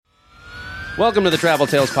Welcome to the Travel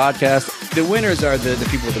Tales Podcast. The winners are the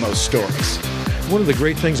people with the most stories. One of the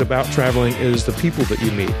great things about traveling is the people that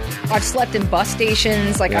you meet. I've slept in bus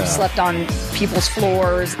stations, I've slept on people's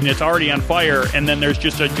floors. And it's already on fire, and then there's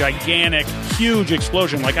just a gigantic, huge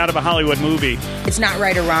explosion, like out of a Hollywood movie. It's not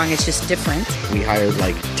right or wrong, it's just different. We hired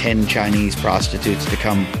like 10 Chinese prostitutes to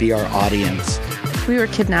come be our audience. We were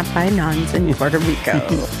kidnapped by nuns in Puerto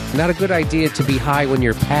Rico. Not a good idea to be high when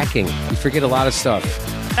you're packing. You forget a lot of stuff.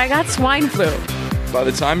 I got swine flu. By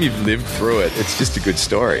the time you've lived through it, it's just a good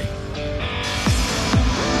story.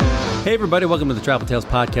 Hey everybody, welcome to the Travel Tales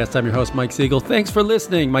Podcast. I'm your host, Mike Siegel. Thanks for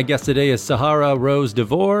listening. My guest today is Sahara Rose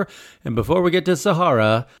DeVore. And before we get to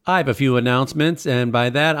Sahara, I have a few announcements. And by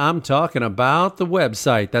that, I'm talking about the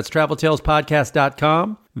website. That's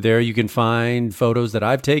traveltalespodcast.com. There you can find photos that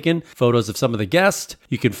I've taken, photos of some of the guests.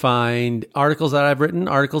 You can find articles that I've written,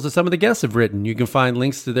 articles that some of the guests have written. You can find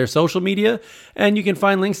links to their social media, and you can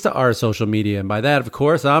find links to our social media. And by that, of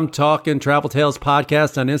course, I'm talking Travel Tales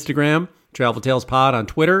Podcast on Instagram, Travel Tales Pod on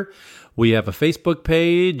Twitter. We have a Facebook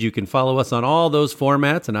page. You can follow us on all those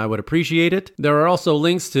formats, and I would appreciate it. There are also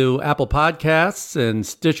links to Apple Podcasts and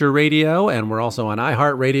Stitcher Radio, and we're also on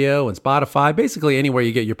iHeartRadio and Spotify, basically anywhere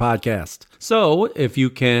you get your podcast. So if you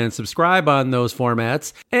can subscribe on those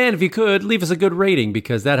formats, and if you could, leave us a good rating,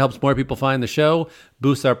 because that helps more people find the show,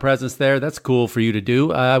 boosts our presence there. That's cool for you to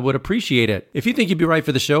do. I would appreciate it. If you think you'd be right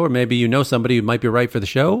for the show, or maybe you know somebody who might be right for the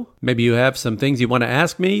show, maybe you have some things you want to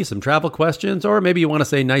ask me, some travel questions, or maybe you want to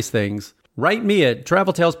say nice things, write me at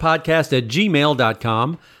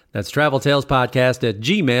traveltalespodcast@gmail.com. That's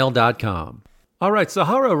traveltalespodcast@gmail.com. All right,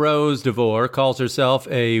 Sahara Rose DeVore calls herself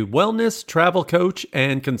a wellness travel coach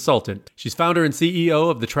and consultant. She's founder and CEO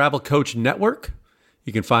of the Travel Coach Network.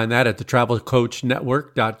 You can find that at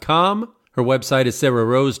thetravelcoachnetwork.com. Her website is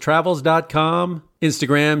sarahrosetravels.com.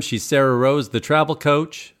 Instagram, she's Sarah Rose, the Travel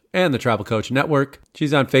Coach, and the Travel Coach Network.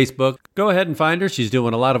 She's on Facebook. Go ahead and find her. She's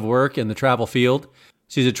doing a lot of work in the travel field.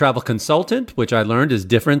 She's a travel consultant, which I learned is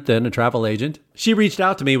different than a travel agent. She reached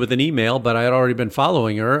out to me with an email, but I had already been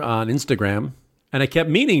following her on Instagram, and I kept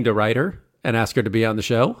meaning to write her and ask her to be on the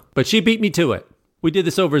show, but she beat me to it. We did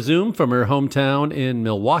this over Zoom from her hometown in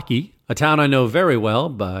Milwaukee, a town I know very well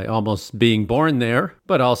by almost being born there,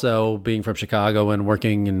 but also being from Chicago and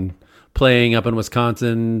working and playing up in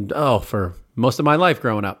Wisconsin, for most of my life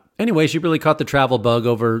growing up. Anyway, she really caught the travel bug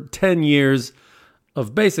over 10 years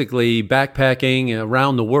of basically backpacking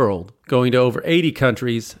around the world, going to over 80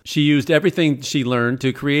 countries. She used everything she learned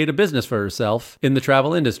to create a business for herself in the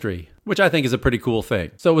travel industry, which I think is a pretty cool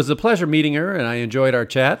thing. So it was a pleasure meeting her, and I enjoyed our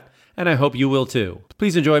chat, and I hope you will too.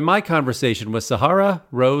 Please enjoy my conversation with Sahara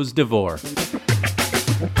Rose DeVore.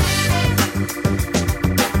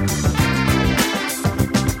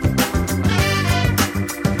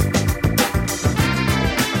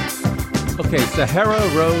 Okay, Sahara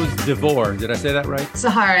Rose DeVore. Did I say that right?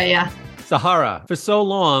 Sahara, yeah. Sahara. For so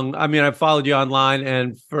long, I've followed you online,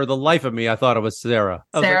 and for the life of me, I thought it was Sarah.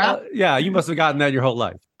 Sarah? Yeah, you must have gotten that your whole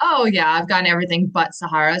life. Oh, yeah. I've gotten everything but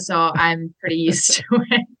Sahara, so I'm pretty used to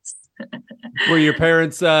it. Were your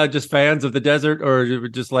parents just fans of the desert, or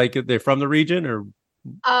just like they're from the region, or?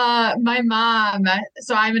 My mom,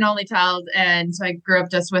 so I'm an only child, and so I grew up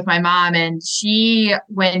just with my mom, and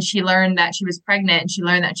when she learned that she was pregnant and she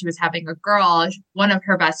learned that she was having a girl, one of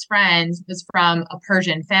her best friends was from a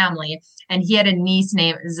Persian family, and he had a niece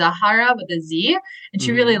named Zahara with a Z, and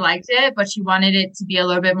she really liked it, but she wanted it to be a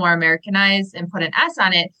little bit more Americanized and put an S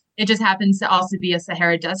on it. It just happens to also be a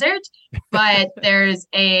Sahara desert, but there's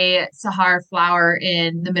a Sahara flower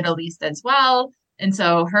in the Middle East as well. And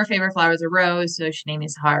so her favorite flower is a rose, so she named me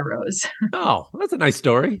Sahara Rose. Oh, that's a nice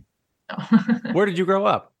story. Where did you grow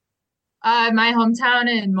up? My hometown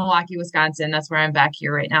in Milwaukee, Wisconsin. That's where I'm back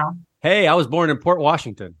here right now. Hey, I was born in Port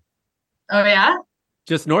Washington. Oh, yeah?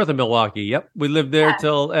 Just north of Milwaukee. Yep. We lived there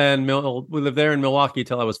we lived there in Milwaukee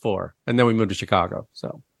till I was 4. And then we moved to Chicago.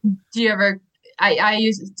 So do you ever, I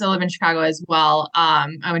used to live in Chicago as well.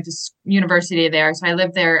 I went to university there. So I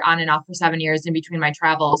lived there on and off for 7 years in between my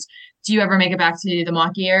travels. Do you ever make it back to the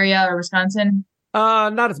Milwaukee area or Wisconsin?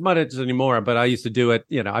 Not as much anymore, but I used to do it.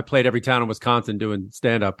 I played every town in Wisconsin doing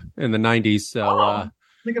stand-up in the 90s. So,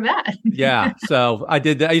 look at that. Yeah. So I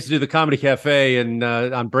did that. I used to do the Comedy Cafe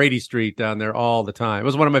on Brady Street down there all the time. It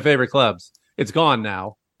was one of my favorite clubs. It's gone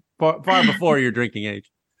now, far before your drinking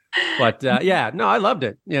age. But I loved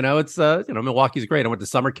it. It's, Milwaukee's great. I went to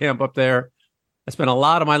summer camp up there. I spent a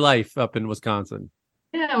lot of my life up in Wisconsin.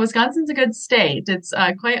 Yeah, Wisconsin's a good state. It's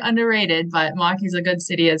quite underrated, but Milwaukee's a good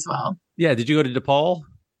city as well. Yeah. Did you go to DePaul?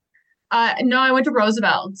 No, I went to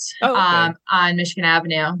Roosevelt on Michigan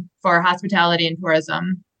Avenue for hospitality and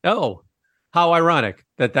tourism. Oh, How ironic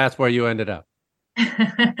that that's where you ended up.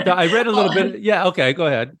 I read a little bit. Yeah. Okay. Go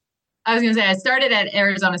ahead. I was going to say I started at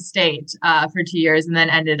Arizona State for 2 years and then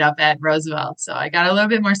ended up at Roosevelt. So I got a little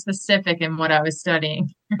bit more specific in what I was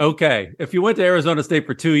studying. Okay. If you went to Arizona State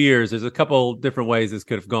for 2 years, there's a couple different ways this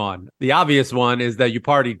could have gone. The obvious one is that you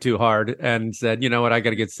partied too hard and said, you know what, I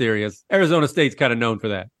got to get serious. Arizona State's kind of known for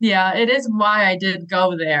that. Yeah, it is why I did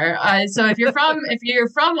go there. So if you're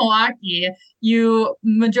from Milwaukee,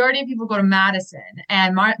 majority of people go to Madison,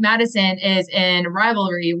 and Madison is in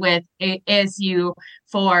rivalry with ASU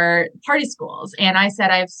for party schools. And I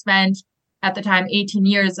said I've spent at the time 18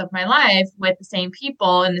 years of my life with the same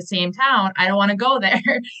people in the same town. I don't want to go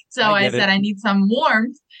there. So I said I need some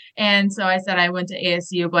warmth. And so I said I went to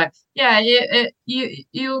ASU. But yeah,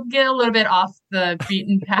 you get a little bit off the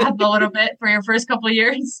beaten path a little bit for your first couple of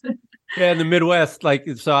years. Yeah, in the Midwest,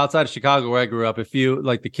 so outside of Chicago where I grew up, if you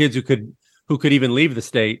the kids who could even leave the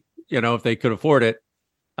state, if they could afford it,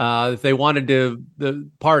 if they wanted to the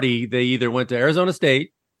party, they either went to Arizona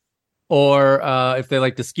State, or if they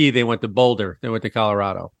like to ski, they went to Boulder. They went to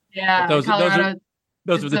Colorado. Yeah, those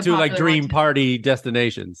were the two dream party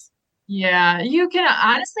destinations. Yeah, you can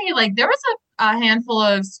honestly there was a handful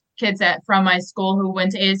of kids from my school who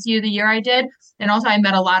went to ASU the year I did, and also I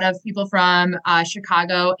met a lot of people from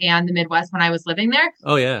Chicago and the Midwest when I was living there.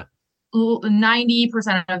 Oh yeah,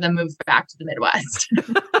 90% of them moved back to the Midwest.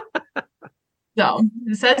 So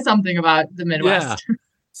it says something about the Midwest. Yeah.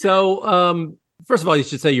 So first of all, you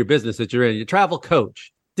should say your business that you're in. You're a travel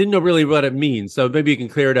coach. Didn't know really what it means, so maybe you can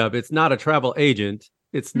clear it up. It's not a travel agent.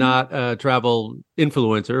 It's not a travel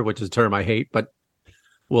influencer, which is a term I hate, but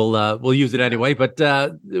we'll use it anyway. But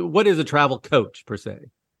what is a travel coach per se?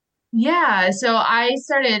 Yeah, so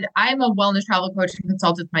I'm a wellness travel coach and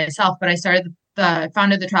consultant myself, but I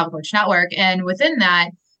founded the Travel Coach Network. And within that,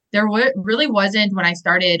 there really wasn't, when I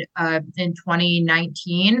started in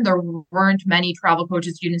 2019, there weren't many travel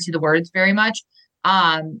coaches. You didn't see the words very much.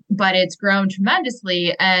 But it's grown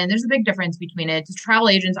tremendously, and there's a big difference between it. Travel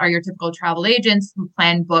agents are your typical travel agents who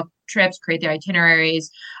plan, book trips, create the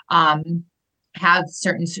itineraries, have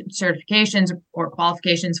certain certifications or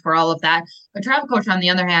qualifications for all of that. A travel coach, on the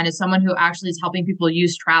other hand, is someone who actually is helping people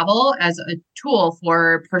use travel as a tool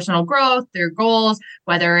for personal growth, their goals,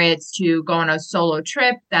 whether it's to go on a solo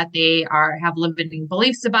trip that they have limiting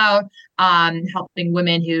beliefs about, helping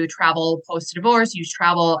women who travel post-divorce use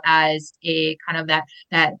travel as a kind of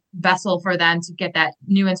that vessel for them to get that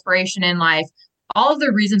new inspiration in life. All of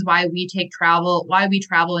the reasons why we travel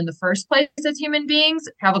in the first place as human beings,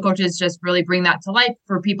 travel coaches just really bring that to life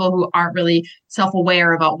for people who aren't really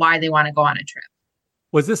self-aware about why they want to go on a trip.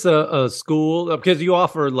 Was this a school? Because you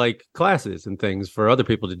offer classes and things for other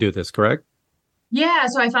people to do this, correct? Yeah.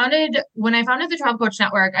 So when I founded the Travel Coach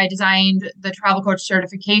Network, I designed the Travel Coach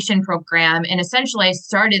Certification Program. And essentially I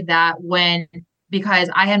started that because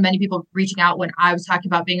I had many people reaching out when I was talking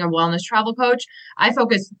about being a wellness travel coach.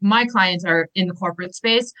 My clients are in the corporate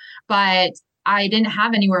space, but I didn't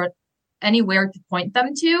have anywhere to point them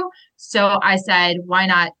to. So I said, why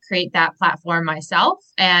not create that platform myself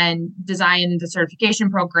and design the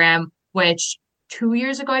certification program, which 2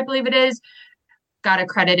 years ago, I believe it is, got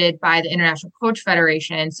accredited by the International Coach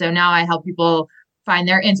Federation. So now I help people find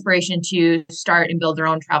their inspiration to start and build their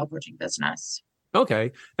own travel coaching business.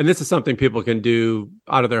 Okay. And this is something people can do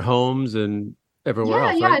out of their homes and everywhere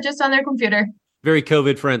else, right? Yeah, just on their computer. Very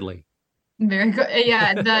COVID friendly. Very good.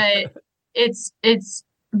 Yeah, it's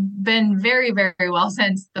been very, very well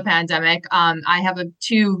since the pandemic. I have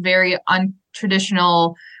two very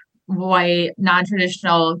non-traditional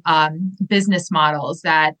business models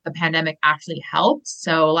that the pandemic actually helped.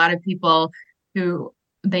 So a lot of people who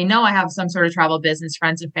they know I have some sort of travel business,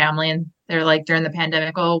 friends and family, and they're like during the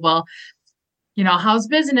pandemic, oh, well, how's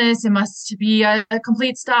business? It must be a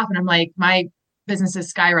complete stop. And I'm like, my business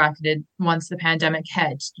has skyrocketed once the pandemic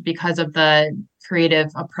hit because of the creative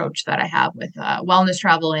approach that I have with wellness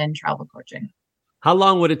travel and travel coaching. How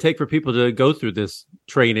long would it take for people to go through this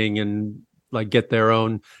training and get their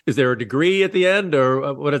own? Is there a degree at the end,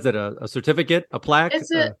 or what is it? A certificate, a plaque? It's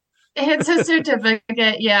a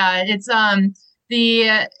certificate. Yeah. It's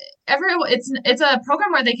it's a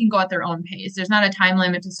program where they can go at their own pace. There's not a time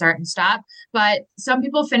limit to start and stop, but some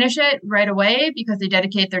people finish it right away because they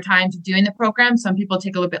dedicate their time to doing the program. Some people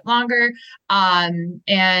take a little bit longer.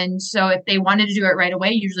 And so if they wanted to do it right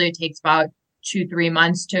away, usually it takes about 2-3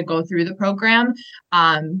 months to go through the program.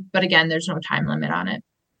 But again, there's no time limit on it.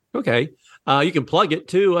 Okay. You can plug it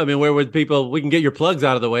too. I mean, where would we can get your plugs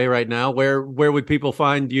out of the way right now. Where would people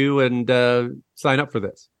find you and sign up for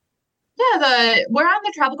this? Yeah, we're on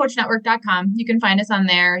the travelcoachnetwork.com. You can find us on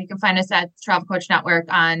there. You can find us at Travel Coach Network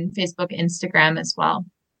on Facebook, Instagram as well.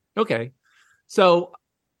 Okay. So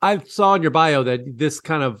I saw in your bio that this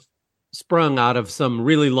kind of sprung out of some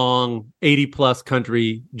really long 80 plus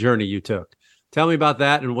country journey you took. Tell me about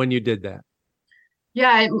that and when you did that.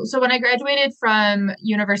 Yeah, so when I graduated from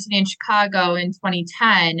university in Chicago in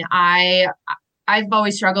 2010, I've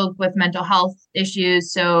always struggled with mental health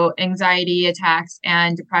issues, so anxiety attacks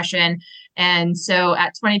and depression. And so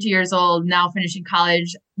at 22 years old, now finishing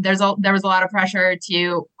college, there was a lot of pressure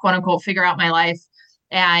to quote unquote figure out my life.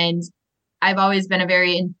 And I've always been a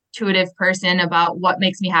very intuitive person about what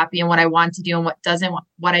makes me happy and what I want to do and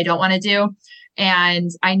what I don't want to do. And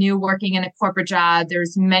I knew working in a corporate job,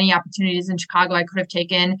 there's many opportunities in Chicago I could have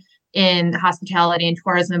taken in hospitality and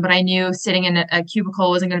tourism, but I knew sitting in a cubicle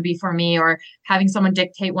wasn't going to be for me, or having someone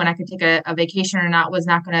dictate when I could take a vacation or not was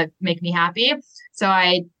not going to make me happy. So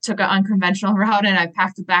I took an unconventional route and I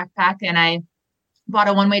packed a backpack and I bought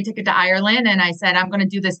a one-way ticket to Ireland. And I said, I'm going to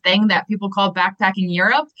do this thing that people call backpacking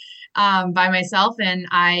Europe by myself. And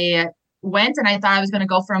I went and I thought I was going to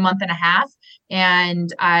go for a month and a half.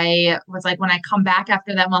 And I was like, when I come back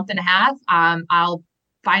after that month and a half, I'll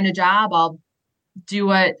find a job. I'll do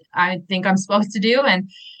what I think I'm supposed to do, and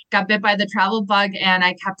got bit by the travel bug. And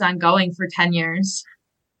I kept on going for 10 years.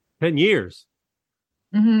 10 years.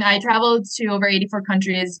 Mm-hmm. I traveled to over 84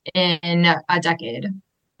 countries in a decade.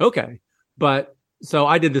 Okay. But so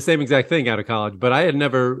I did the same exact thing out of college, but I had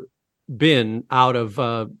never been out of,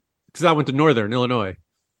 because I went to Northern Illinois,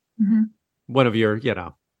 one of your,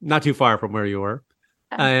 not too far from where you were.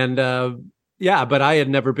 And but I had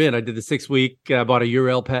never been. I did the 6-week, bought a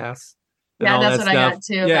URL pass. Yeah, that's what stuff. I got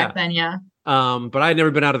too back then. Yeah. But I had never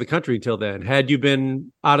been out of the country until then. Had you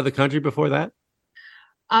been out of the country before that?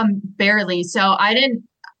 Barely. So I didn't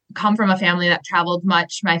come from a family that traveled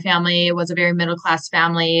much. My family was a very middle-class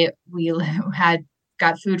family. We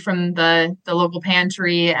got food from the local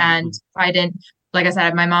pantry. And I didn't, like I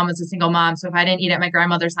said, my mom was a single mom. So if I didn't eat at my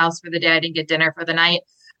grandmother's house for the day, I didn't get dinner for the night.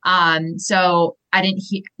 So I didn't,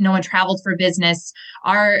 no one traveled for business.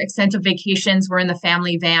 Our extensive vacations were in the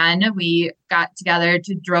family van. We got together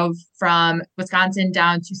drove from Wisconsin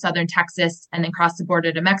down to southern Texas and then crossed the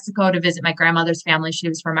border to Mexico to visit my grandmother's family. She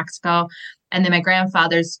was from Mexico. And then my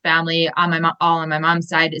grandfather's family on my mom's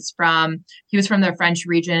side he was from the French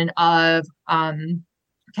region of,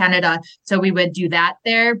 Canada. So we would do that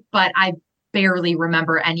there, but I barely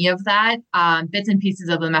remember any of that, bits and pieces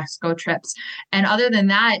of the Mexico trips. And other than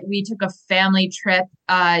that, we took a family trip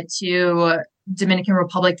to Dominican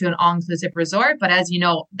Republic to an all-inclusive resort. But as you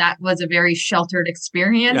know, that was a very sheltered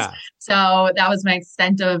experience. Yeah. So that was my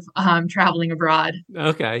extent of traveling abroad.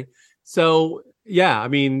 Okay. So, yeah, I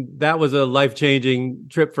mean, that was a life-changing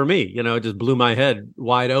trip for me. It just blew my head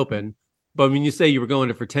wide open. But when you say you were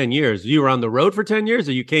going for 10 years, you were on the road for 10 years,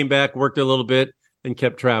 or you came back, worked a little bit, and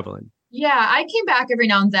kept traveling? Yeah, I came back every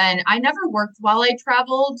now and then. I never worked while I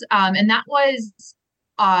traveled. And that was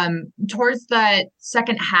towards the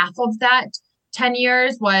second half of that 10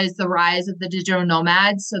 years was the rise of the digital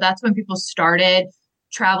nomads. So that's when people started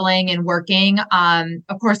traveling and working.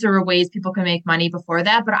 Of course, there were ways people could make money before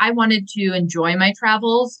that, but I wanted to enjoy my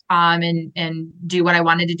travels and do what I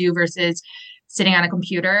wanted to do versus sitting on a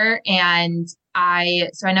computer. And I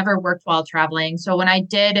never worked while traveling. So when I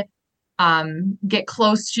did get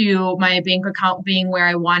close to my bank account being where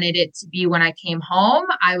I wanted it to be when I came home,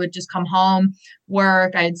 I would just come home,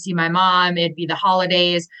 work, I'd see my mom, it'd be the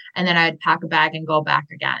holidays, and then I'd pack a bag and go back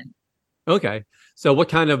again. Okay. So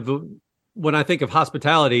when I think of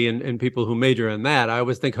hospitality and people who major in that, I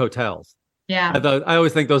always think hotels. Yeah. I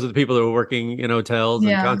always think those are the people who are working in hotels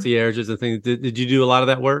and concierges and things. Did you do a lot of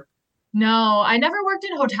that work? No, I never worked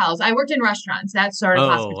in hotels. I worked in restaurants. That's sort of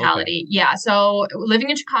hospitality. Okay. Yeah. So living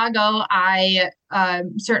in Chicago,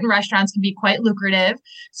 certain restaurants can be quite lucrative.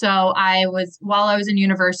 So while I was in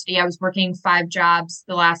university, I was working 5 jobs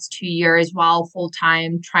the last 2 years while full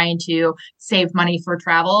time trying to save money for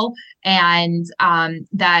travel. And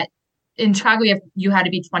that in Chicago, you had to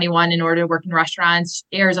be 21 in order to work in restaurants.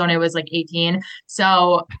 Arizona was like 18.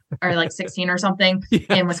 So, or like 16 or something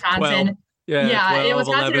in Wisconsin. 12. Yeah, in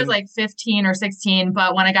Wisconsin 11. It was like 15 or 16.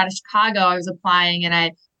 But when I got to Chicago, I was applying and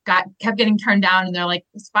I kept getting turned down. And they're like,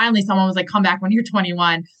 finally, someone was like, come back when you're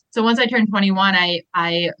 21. So once I turned 21,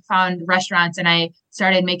 I found restaurants and I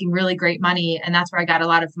started making really great money. And that's where I got a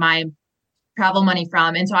lot of my travel money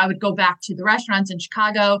from. And so I would go back to the restaurants in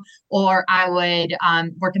Chicago, or I would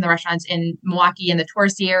work in the restaurants in Milwaukee in the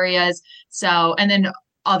touristy areas. So, and then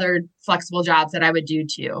other flexible jobs that I would do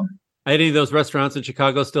too. Any of those restaurants in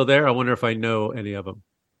Chicago still there? I wonder if I know any of them.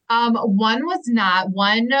 One was not.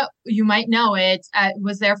 One, you might know it,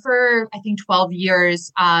 was there for, I think, 12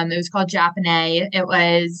 years. It was called Japanese. It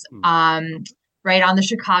was right on the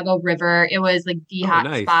Chicago River. It was like the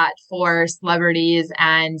hot spot for celebrities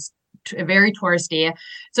and very touristy.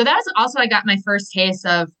 So that was also, I got my first taste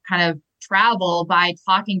of kind of travel by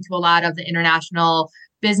talking to a lot of the international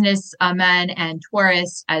business men and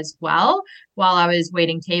tourists as well while I was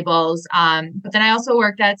waiting tables. But then I also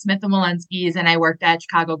worked at Smith & Wollensky's and I worked at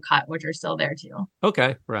Chicago Cut, which are still there too.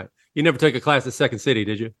 Okay, right. You never took a class at Second City,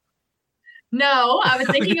 did you? No, I was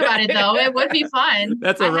thinking about it though. It would be fun.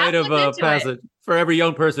 That's a rite of passage. For every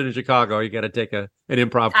young person in Chicago, you got to take an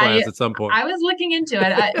improv class at some point. I was looking into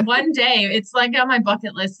it. One day, it's like on my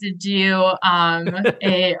bucket list to do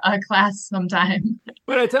a class sometime.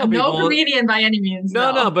 But I tell people, no comedian by any means.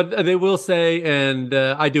 No, but they will say, and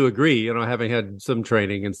I do agree. Having had some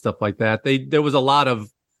training and stuff like that, there was a lot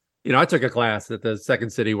of, I took a class at the Second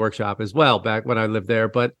City workshop as well back when I lived there,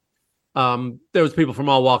 but there was people from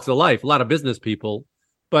all walks of life, a lot of business people,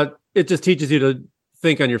 but it just teaches you to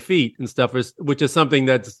think on your feet and stuff, which is something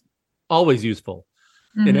that's always useful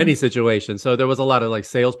in any situation. So there was a lot of like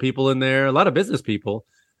salespeople in there, a lot of business people,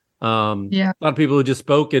 a lot of people who just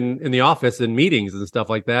spoke in the office and meetings and stuff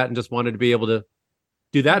like that, and just wanted to be able to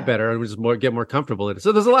do that better and just get more comfortable in it.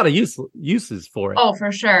 So there's a lot of uses for it. Oh,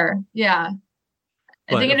 for sure. Yeah.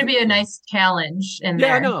 I think it'd be a nice challenge in there.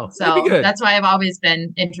 Yeah, I know. So that's why I've always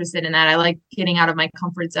been interested in that. I like getting out of my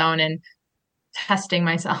comfort zone and testing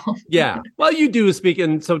myself. Yeah. Well, you do speak.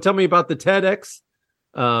 And so tell me about the TEDx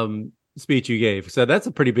speech you gave. So that's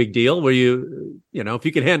a pretty big deal where if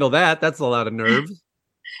you can handle that, that's a lot of nerves.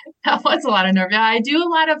 That was a lot of nerves. Yeah, I do a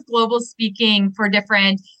lot of global speaking for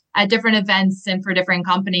different events and for different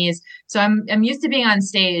companies. So I'm used to being on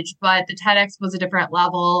stage, but the TEDx was a different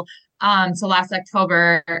level. So last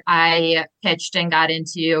October, I pitched and got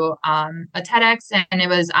into a TEDx, and it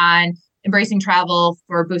was on embracing travel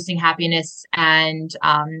for boosting happiness and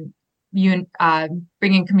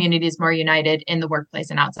bringing communities more united in the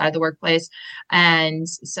workplace and outside the workplace. And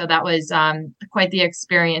so that was quite the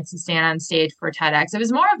experience to stand on stage for TEDx. It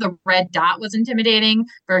was more of the red dot was intimidating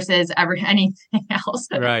versus anything else.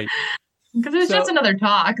 Right. Because it was just another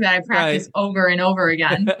talk that I practiced over and over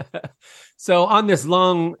again. So on this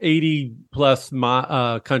long 80 plus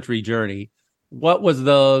country journey, what was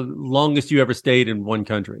the longest you ever stayed in one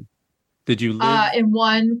country? Did you live in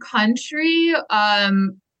one country?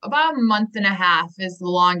 About a month and a half is the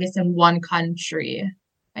longest in one country,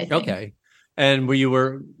 I think. Okay. And you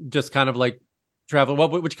were just kind of like traveling.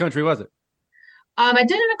 Which country was it? I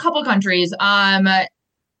did in a couple countries.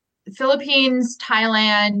 Philippines,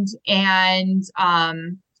 Thailand, and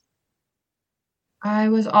I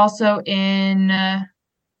was also in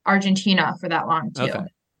Argentina for that long too. Okay.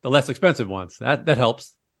 The less expensive ones. That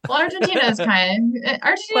helps. Well, Argentina is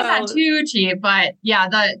Argentina's not too cheap, but yeah,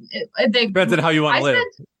 depends on how you want to live.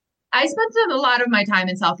 I spent a lot of my time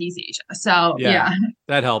in Southeast Asia, so yeah.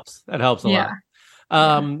 That helps. That helps a lot.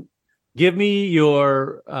 Give me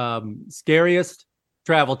your scariest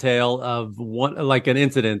travel tale of an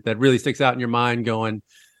incident that really sticks out in your mind. Going,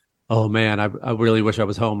 oh man, I really wish I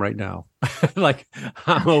was home right now. Like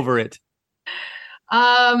I'm over it.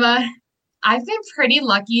 I've been pretty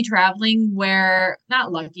lucky traveling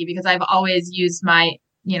not lucky because I've always used my,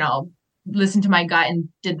 listened to my gut and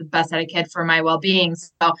did the best that I could for my well-being.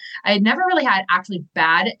 So I had never really had actually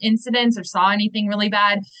bad incidents or saw anything really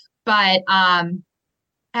bad. But,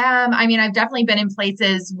 I've definitely been in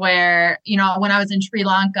places where, when I was in Sri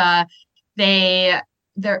Lanka, they're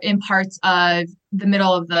in parts of the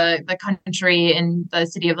middle of the country in the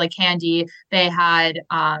city of Lake Kandy. They had,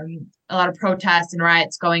 a lot of protests and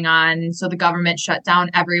riots going on. So the government shut down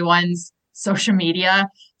everyone's social media.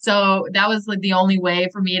 So that was like the only way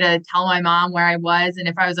for me to tell my mom where I was and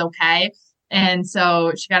if I was okay. And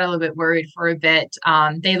so she got a little bit worried for a bit.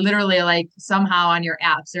 They literally somehow on your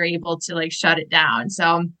apps are able to shut it down.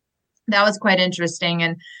 So that was quite interesting.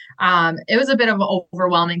 And it was a bit of an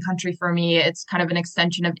overwhelming country for me. It's kind of an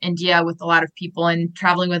extension of India with a lot of people, and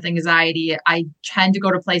traveling with anxiety, I tend to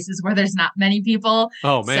go to places where there's not many people.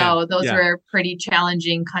 Oh man. So those were pretty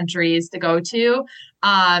challenging countries to go to.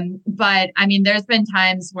 But there's been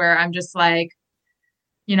times where I'm just like,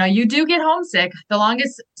 you do get homesick. The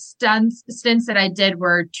longest stints that I did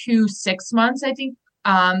were 6 months, I think,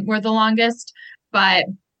 were the longest, but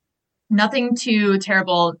nothing too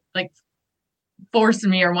terrible, forcing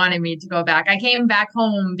me or wanting me to go back. I came back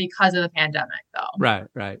home because of the pandemic, though.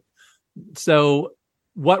 Right. So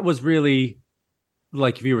what was really,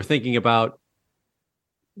 if you were thinking about,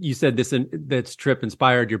 you said this trip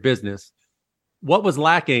inspired your business. What was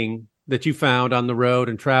lacking that you found on the road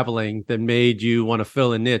and traveling that made you want to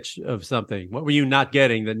fill a niche of something? What were you not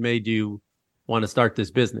getting that made you want to start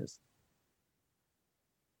this business?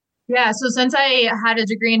 Yeah, so since I had a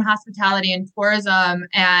degree in hospitality and tourism,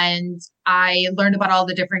 and I learned about all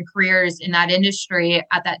the different careers in that industry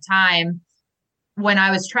at that time, when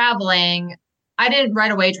I was traveling, I didn't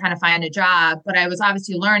right away trying to find a job, but I was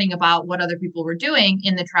obviously learning about what other people were doing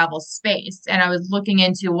in the travel space. And I was looking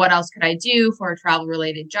into what else could I do for a travel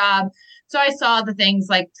related job. So I saw the things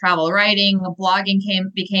like travel writing, blogging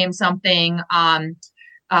became something,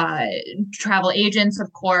 travel agents,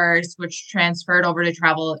 of course, which transferred over to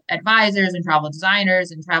travel advisors and travel designers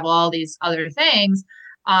and travel all these other things.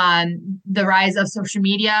 The rise of social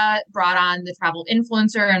media brought on the travel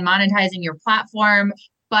influencer and monetizing your platform.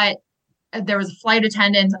 But there was a flight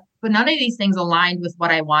attendant, but none of these things aligned with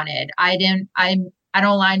what I wanted. I don't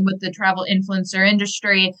align with the travel influencer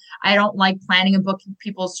industry. I don't like planning and booking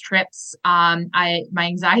people's trips. My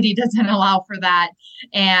anxiety doesn't allow for that.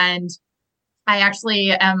 And I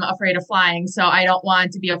actually am afraid of flying, so I don't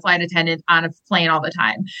want to be a flight attendant on a plane all the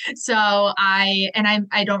time. So I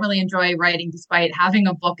don't really enjoy writing, despite having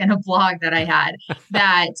a book and a blog that I had,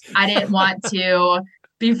 that I didn't want to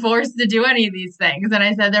be forced to do any of these things. And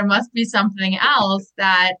I said, there must be something else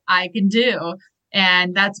that I can do.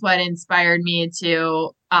 And that's what inspired me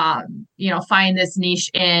to, find this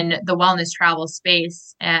niche in the wellness travel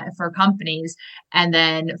space for companies, and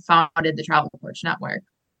then founded the Travel Coach Network.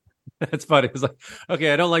 That's funny. It's like,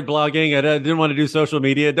 okay, I don't like blogging. I didn't want to do social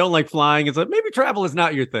media. Don't like flying. It's like, maybe travel is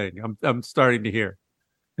not your thing. I'm starting to hear.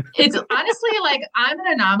 It's honestly like, I'm an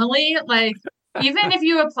anomaly. Like, even if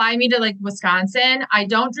you apply me to like Wisconsin, I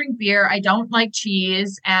don't drink beer. I don't like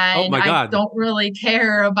cheese. And I don't really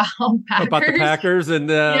care about Packers. About the Packers and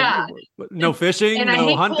no fishing, and no I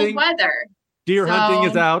hate hunting. cold weather. Deer hunting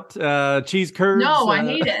is out. Cheese curds. No, I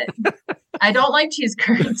hate it. I don't like cheese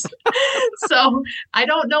curds. So I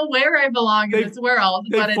don't know where I belong in this world,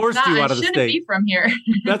 but it's not. I shouldn't be from here.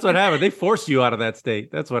 That's what happened. They forced you out of that state.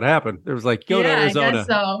 That's what happened. There was like, go to Arizona. I guess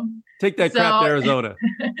so. Take that crap to Arizona.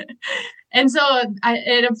 And so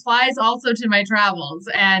it applies also to my travels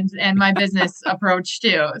and my business approach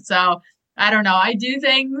too. So I don't know. I do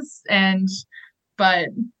things but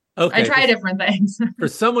I try different things. For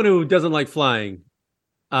someone who doesn't like flying,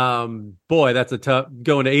 boy, that's a tough,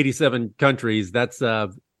 going to 87 countries. That's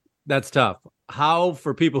tough. How,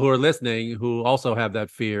 for people who are listening, who also have that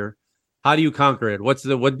fear, how do you conquer it? What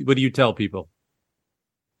do you tell people?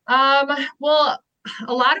 Well,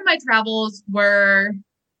 a lot of my travels were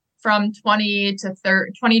from 22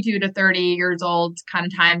 to 30 years old kind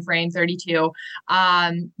of time frame, 32.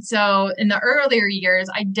 So in the earlier years,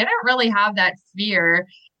 I didn't really have that fear.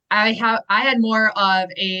 I had more of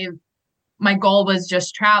my goal was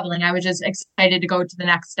just traveling. I was just excited to go to the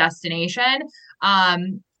next destination.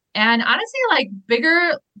 And honestly, like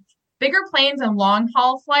bigger planes and long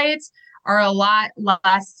haul flights are a lot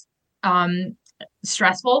less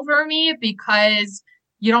stressful for me, because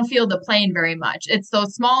you don't feel the plane very much. It's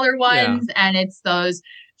those smaller ones, and it's those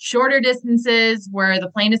shorter distances where the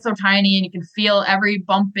plane is so tiny and you can feel every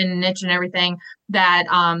bump and niche and everything that,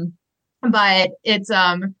 but it's,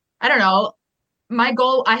 I don't know,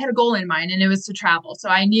 I had a goal in mind, and it was to travel. So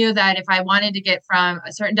I knew that if I wanted to get from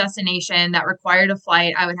a certain destination that required a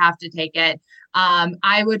flight, I would have to take it.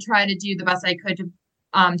 I would try to do the best I could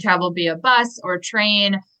to travel via bus or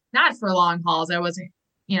train, not for long hauls. I wasn't,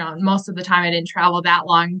 most of the time I didn't travel that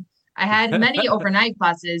long. I had many overnight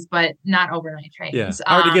buses, but not overnight trains. Yeah,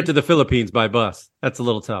 hard to get to the Philippines by bus. That's a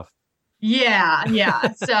little tough. Yeah.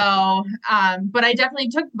 So, but I definitely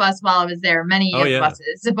took the bus while I was there, many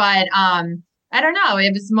buses. But I don't know.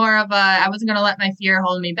 It was more of I wasn't going to let my fear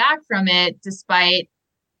hold me back from it, despite,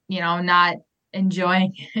 not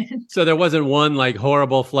enjoying it. So there wasn't one like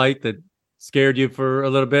horrible flight that scared you for a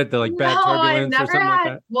little bit, bad turbulence or something like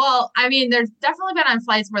that? Well, I mean, there's definitely been on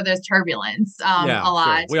flights where there's turbulence a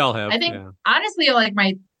lot. Sure. We all have. I think, honestly, like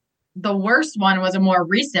the worst one was a more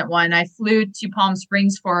recent one. I flew to Palm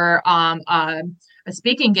Springs for a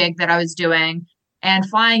speaking gig that I was doing, and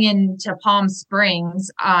flying into Palm Springs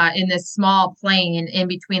in this small plane in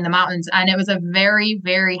between the mountains. And it was a very,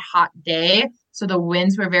 very hot day. So the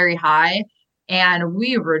winds were very high. And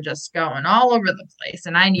we were just going all over the place,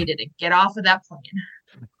 and I needed to get off of that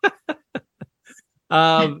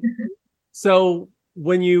plane. So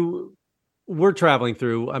when you were traveling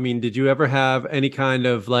through, I mean, did you ever have any kind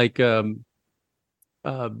of like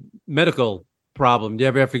medical problem? Did you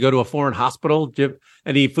ever have to go to a foreign hospital? Did you have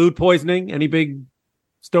any food poisoning? Any big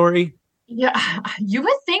story? Yeah, you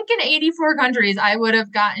would think in 84 countries I would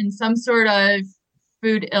have gotten some sort of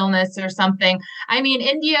food illness or something. I mean,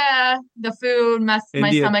 India, the food messed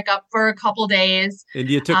my stomach up for a couple days.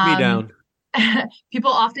 India took me down.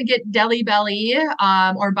 People often get Delhi belly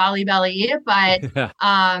or Bali belly, but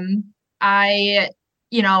India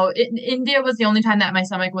was the only time that my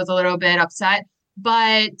stomach was a little bit upset.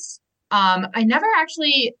 But I never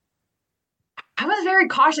actually, I was very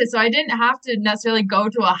cautious, so I didn't have to necessarily go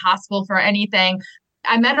to a hospital for anything.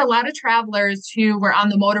 I met a lot of travelers who were on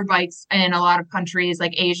the motorbikes in a lot of countries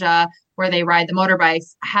like Asia, where they ride the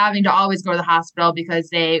motorbikes, having to always go to the hospital because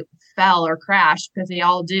they fell or crashed, because they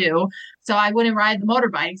all do. So I wouldn't ride the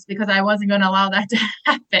motorbikes because I wasn't going to allow that to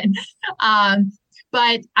happen.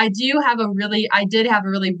 But I did have a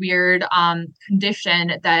really weird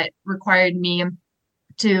condition that required me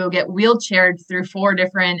to get wheelchaired through 4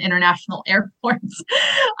 different international airports,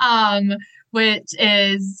 which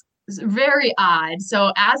is very odd.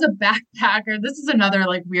 So as a backpacker, this is another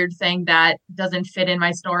like weird thing that doesn't fit in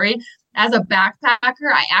my story. As a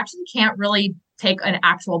backpacker, I actually can't really take an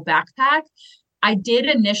actual backpack. I did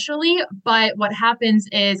initially, but what happens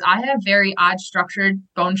is I have very odd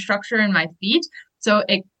bone structure in my feet. So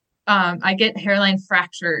I get hairline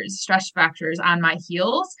fractures, stress fractures on my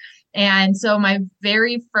heels. And so my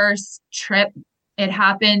very first trip, it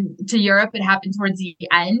happened to Europe. It happened towards the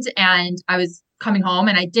end, and I was coming home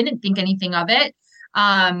and I didn't think anything of it.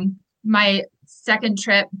 My second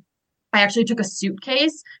trip, I actually took a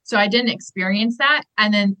suitcase, so I didn't experience that.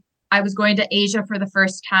 And then I was going to Asia for the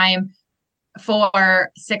first time for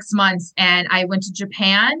 6 months, and I went to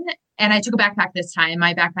Japan, and I took a backpack this time,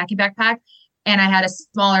 my backpacking backpack, and I had a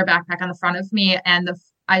smaller backpack on the front of me. And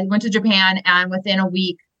I went to Japan, and within a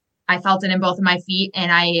week, I felt it in both of my feet,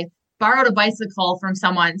 and I borrowed a bicycle from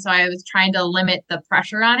someone. So I was trying to limit the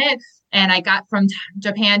pressure on it. And I got from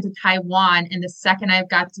Japan to Taiwan. And the second I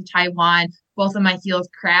got to Taiwan, both of my heels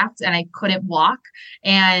cracked and I couldn't walk.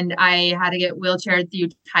 And I had to get wheelchaired through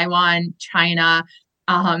Taiwan, China,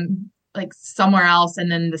 like somewhere else,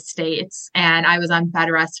 and then the States. And I was on bed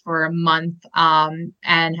rest for a month and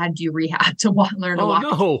had to do rehab to learn to walk.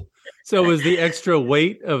 No. So it was the extra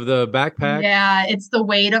weight of the backpack? Yeah, it's the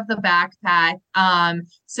weight of the backpack.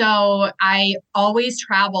 So I always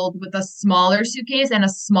traveled with a smaller suitcase and a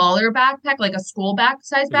smaller backpack, like a school bag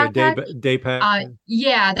size backpack. A day pack?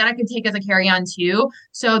 Yeah, that I could take as a carry-on too.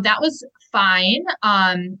 So that was fine.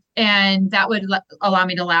 And that would allow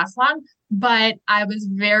me to last long. But I was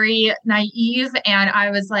very naive, and I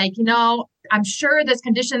was like, I'm sure this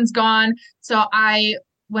condition's gone. So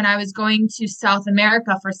when I was going to South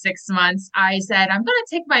America for 6 months, I said, I'm going to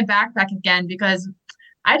take my backpack again because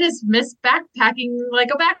I just miss backpacking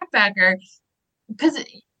like a backpacker. Because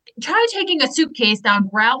try taking a suitcase down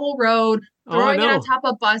gravel road, throwing it on top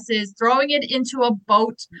of buses, throwing it into a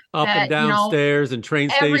boat. Up and down stairs and train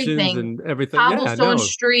stations and everything. Cobblestone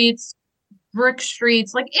streets, brick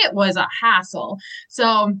streets. Like, it was a hassle.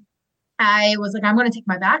 So I was like, I'm going to take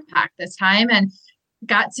my backpack this time. And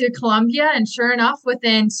got to Colombia, and sure enough,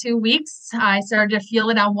 within 2 weeks, I started to feel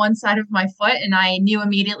it on one side of my foot, and I knew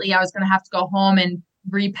immediately I was going to have to go home and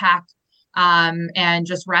repack and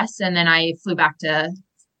just rest. And then I flew back to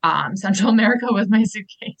Central America with my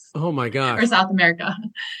suitcase. Oh my gosh! Or South America.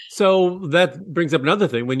 So that brings up another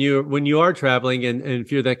thing. When you are traveling, and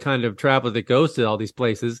if you're that kind of traveler that goes to all these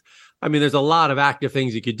places, I mean, there's a lot of active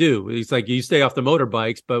things you could do. It's like you stay off the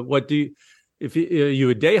motorbikes, but what do you? If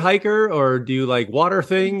you a day hiker, or do you like water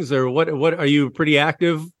things, or what are you a pretty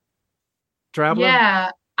active traveler?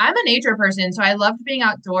 Yeah, I'm a nature person, so I loved being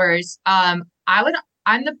outdoors. I'm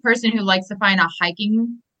the person who likes to find a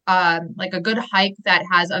hiking, like a good hike that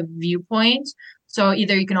has a viewpoint. So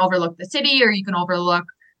either you can overlook the city, or you can overlook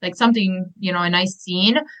like something, a nice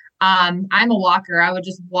scene. I'm a walker. I would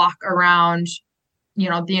just walk around,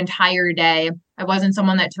 the entire day. I wasn't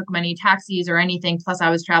someone that took many taxis or anything. Plus I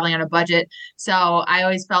was traveling on a budget. So I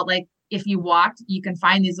always felt like if you walked, you can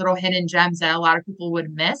find these little hidden gems that a lot of people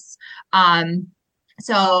would miss.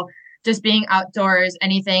 So just being outdoors,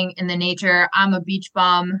 anything in the nature. I'm a beach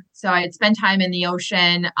bum. So I'd spend time in the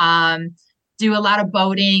ocean, do a lot of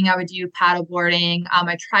boating. I would do paddle boarding.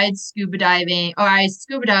 I tried scuba diving, or I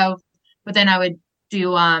scuba dove, but then I would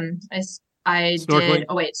do,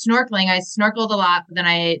 snorkeling. Snorkeling. I snorkeled a lot, but then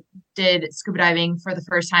I did scuba diving for the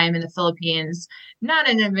first time in the Philippines. Not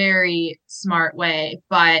in a very smart way,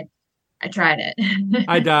 but I tried it.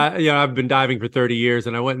 I've been diving for 30 years,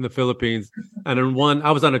 and I went in the Philippines, and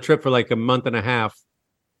I was on a trip for like a month and a half,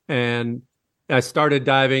 and I started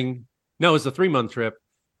diving. No, it was a 3-month trip,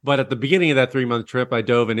 but at the beginning of that 3-month trip, I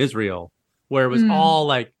dove in Israel, where it was all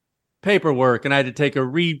like paperwork, and I had to take a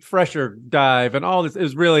refresher dive and all this. It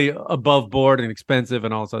was really above board and expensive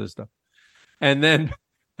and all this other stuff. And then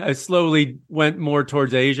I slowly went more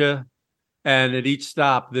towards Asia. And at each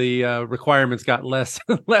stop, the requirements got less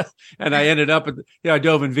and less. And I ended up, I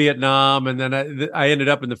dove in Vietnam, and then I ended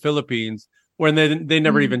up in the Philippines, where they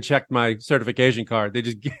never even checked my certification card. They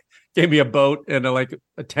just gave me a boat and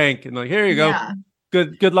a tank, and here you go. Yeah.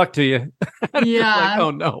 Good luck to you. Yeah. Oh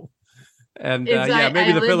no. And Exactly.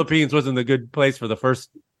 maybe the Philippines wasn't a good place for the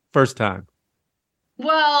first time.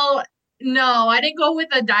 Well, no, I didn't go with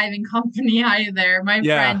a diving company either. My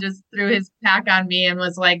friend just threw his pack on me and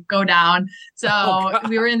was like, go down. So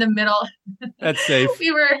we were in the middle. That's safe.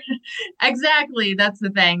 Exactly. That's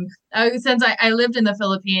the thing. Since I lived in the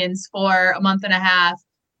Philippines for a month and a half,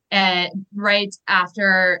 and right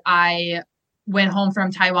after I went home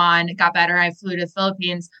from Taiwan, it got better, I flew to the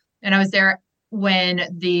Philippines, and I was there when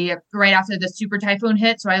right after the super typhoon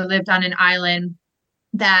hit. So I lived on an island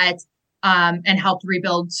that and helped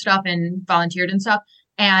rebuild stuff and volunteered and stuff.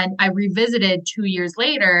 And I revisited 2 years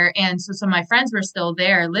later. And so some of my friends were still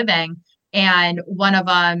there living. And one of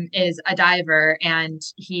them is a diver. And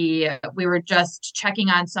we were just checking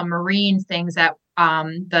on some marine things that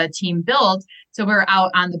the team built. So we were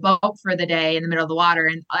out on the boat for the day in the middle of the water,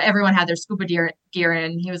 and everyone had their scuba gear.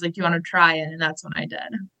 And he was like, do you want to try it? And that's when I did.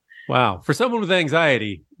 Wow. For someone with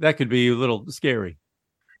anxiety, that could be a little scary.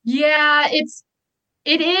 Yeah,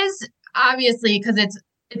 it is. Obviously, because it's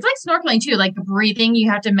like snorkeling too, like the breathing,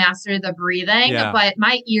 you have to master the breathing, but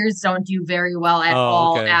my ears don't do very well at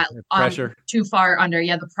all at pressure too far under.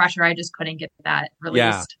 The pressure, I just couldn't get that released.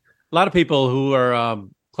 Yeah. A lot of people who are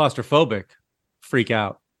claustrophobic freak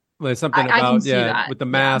out. There's something about with the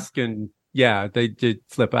mask and they did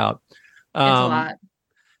flip out. It's a lot.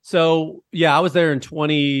 So I was there in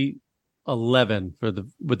 2011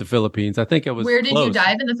 with the Philippines. I think it was. Where did you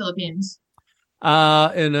dive in the Philippines? In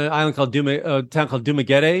an island called a town called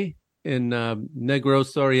Dumaguete in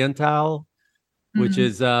Negros Oriental, which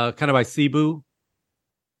is kind of by Cebu.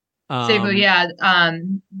 Cebu, yeah.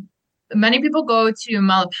 Many people go to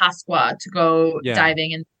Malapascua to go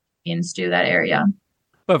diving and do that area.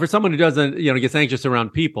 But for someone who doesn't, gets anxious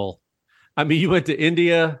around people, I mean, you went to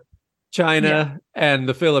India, China, and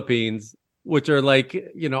the Philippines, which are all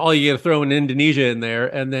you got to throw in Indonesia in there,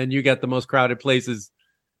 and then you got the most crowded places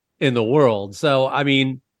in the world. So, I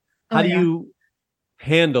mean, how do you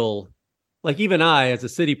handle, even I, as a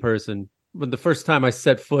city person, when the first time I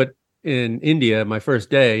set foot in India, my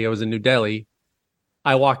first day, I was in New Delhi,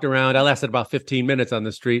 I walked around, I lasted about 15 minutes on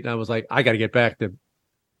the street, and I was like, I got to get back to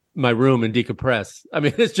my room and decompress. I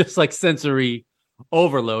mean, it's just like sensory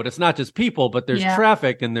overload. It's not just people, but there's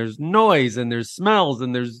traffic, and there's noise, and there's smells,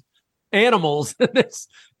 and there's animals, and there's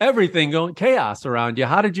everything going, chaos around you.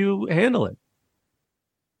 How did you handle it?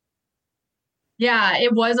 Yeah,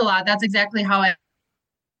 it was a lot. That's exactly how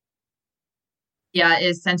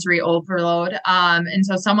is sensory overload. And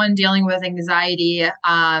so someone dealing with anxiety,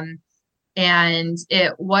 and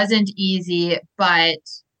it wasn't easy, but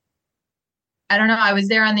I don't know. I was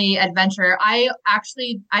there on the adventure. I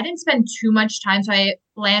didn't spend too much time. So I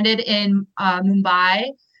landed in Mumbai,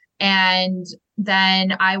 and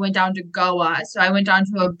then I went down to Goa. So I went down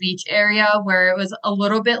to a beach area where it was a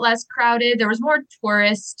little bit less crowded. There was more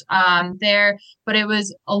tourists there, but it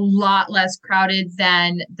was a lot less crowded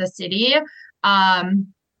than the city.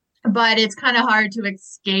 But it's kind of hard to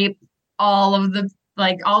escape all of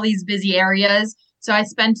all these busy areas. So I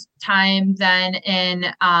spent time then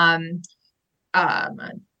in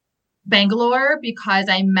Bangalore, because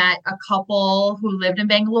I met a couple who lived in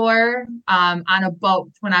Bangalore on a boat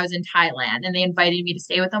when I was in Thailand, and they invited me to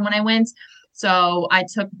stay with them when I went. So I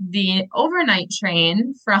took the overnight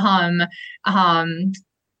train from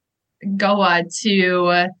Goa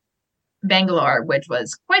to Bangalore, which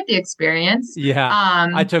was quite the experience. Yeah,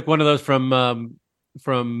 I took one of those from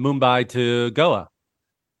Mumbai to Goa.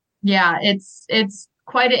 Yeah, it's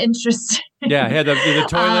quite interesting. Yeah, the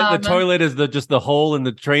toilet. The toilet is just the hole in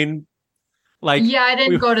the train. I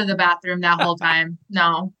didn't go to the bathroom that whole time.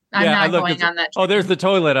 No, I'm not going on that train. Oh, there's the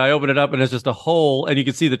toilet. I open it up, and it's just a hole, and you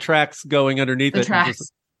can see the tracks going underneath it.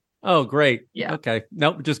 Tracks. Oh, great. Yeah. Okay.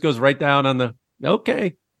 Nope. It just goes right down on the.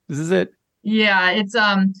 Okay, this is it. Yeah, it's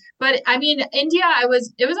but I mean, India, it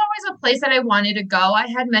was always a place that I wanted to go. I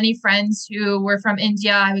had many friends who were from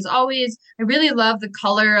India. I really loved the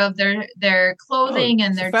color of their clothing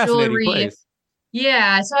and their jewelry. Place.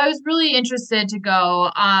 Yeah, so I was really interested to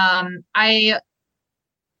go.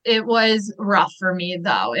 It was rough for me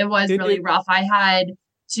though. It was really rough. I had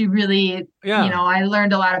to really, I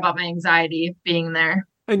learned a lot about my anxiety being there.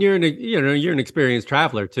 And you're an experienced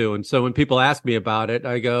traveler too. And so when people ask me about it,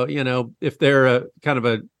 I go, if they're a kind of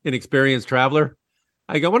an inexperienced traveler,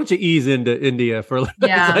 I go, why don't you ease into India for a little?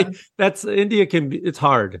 Yeah. It's like, that's India can be, it's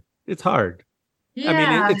hard. It's hard. Yeah. I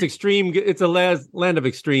mean, it's extreme. It's a land of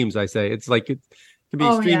extremes, I say. It's like, it can be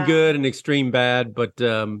extreme good and extreme bad, but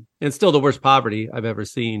it's still the worst poverty I've ever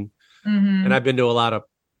seen. Mm-hmm. And I've been to a lot of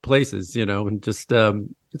places, you know, and just,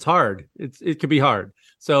 it's hard. It can be hard.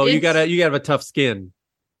 So you gotta have a tough skin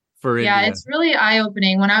for India. Yeah, it's really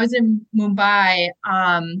eye-opening. When I was in Mumbai,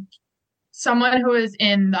 someone who was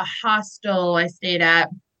in the hostel I stayed at,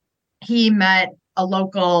 he met a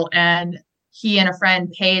local, and he and a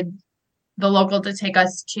friend paid the local to take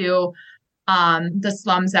us to the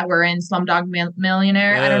slums that we're in, Slumdog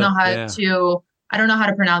Millionaire. I don't know how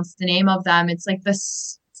to pronounce the name of them. It's like the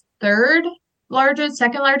second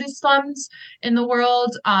largest slums in the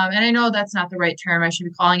world. And I know that's not the right term I should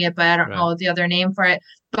be calling it, but I don't know the other name for it.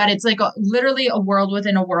 But it's like literally a world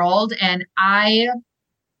within a world. And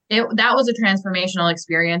that was a transformational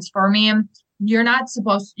experience for me.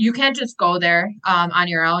 You can't just go there on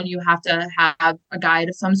your own. You have to have a guide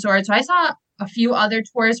of some sort. So I saw a few other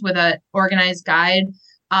tours with an organized guide.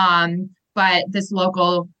 But this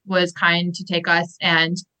local was kind to take us,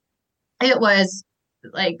 and it was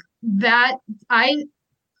like that. I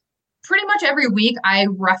pretty much every week I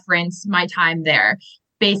reference my time there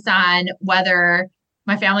based on whether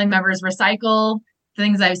my family members recycle,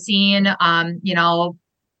 things I've seen,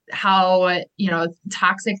 how,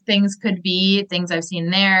 toxic things could be, things I've seen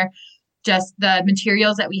there, just the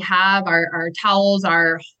materials that we have, our towels,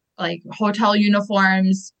 our like hotel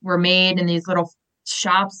uniforms were made in these little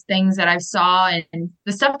shops, things that I saw, and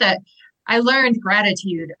the stuff that I learned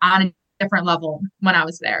gratitude on a different level when I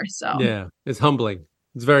was there. So yeah, it's humbling.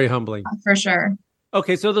 It's very humbling. For sure.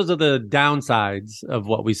 Okay, so those are the downsides of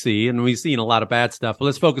what we see, and we've seen a lot of bad stuff. But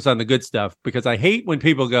let's focus on the good stuff, because I hate when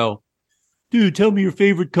people go, dude, tell me your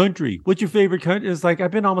favorite country. What's your favorite country? It's like,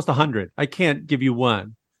 I've been almost 100. I can't give you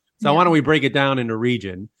one. So why don't we break it down into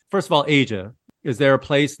region? First of all, Asia. Is there a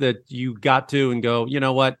place that you got to and go, you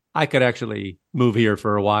know what? I could actually move here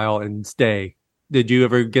for a while and stay. Did you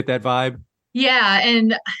ever get that vibe? Yeah.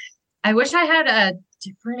 And I wish I had a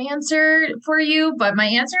different answer for you, but my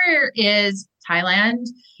answer is Thailand.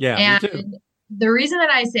 Yeah. And me too. The reason that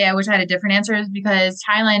I say I wish I had a different answer is because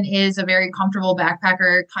Thailand is a very comfortable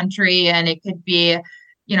backpacker country, and it could be,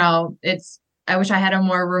 I wish I had a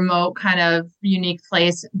more remote kind of unique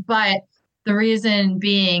place. But the reason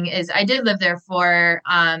being is I did live there for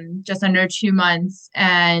just under 2 months,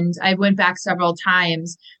 and I went back several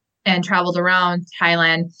times and traveled around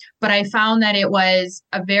Thailand. But I found that it was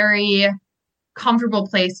a very comfortable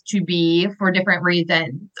place to be for different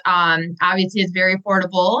reasons. Obviously, it's very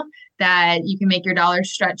affordable, that you can make your dollar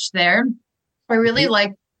stretch there. I really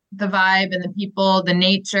like the vibe and the people, the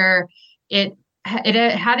nature. It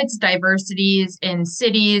had its diversities in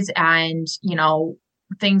cities and,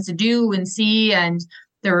 things to do and see. And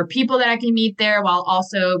there were people that I can meet there while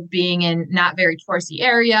also being in not very touristy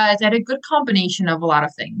areas. It had a good combination of a lot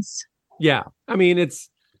of things. Yeah. I mean, it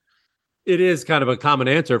is kind of a common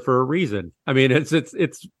answer for a reason. I mean, it's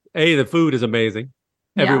A, the food is amazing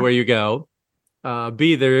everywhere you go.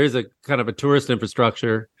 B, there is a kind of a tourist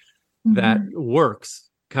infrastructure that works,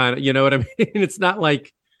 kind of, you know what I mean? It's not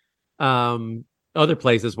like other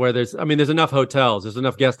places where there's enough hotels, there's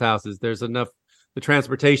enough guest houses, there's enough, the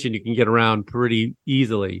transportation, you can get around pretty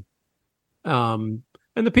easily. And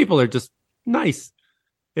the people are just nice.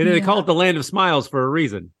 And they call it the land of smiles for a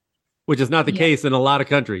reason, which is not the case in a lot of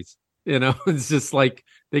countries. It's just like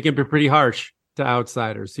they can be pretty harsh to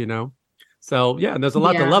outsiders, So, and there's a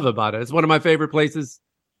lot to love about it. It's one of my favorite places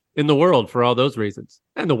in the world for all those reasons.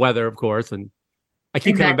 And the weather, of course. And I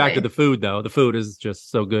keep coming back to the food, though. The food is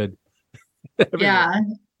just so good. Yeah.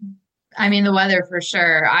 I mean, the weather for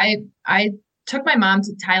sure. I took my mom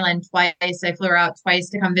to Thailand twice. I flew her out twice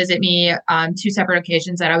to come visit me on 2 separate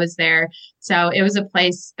occasions that I was there. So it was a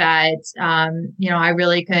place that, I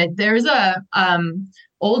really could. There's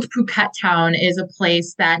Old Phuket Town is a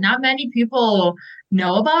place that not many people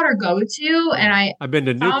know about or go to. And I've been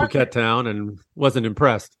to New Phuket Town and wasn't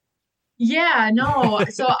impressed. Yeah, no.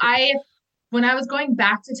 So when I was going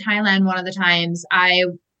back to Thailand one of the times, I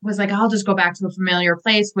was like, I'll just go back to a familiar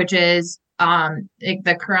place, which is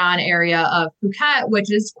the Kharan area of Phuket,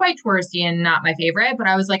 which is quite touristy and not my favorite. But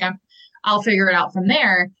I was like, I'll figure it out from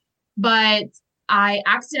there. But I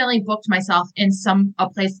accidentally booked myself in a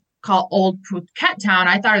place called Old Phuket Town.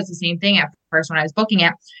 I thought it was the same thing at first when I was booking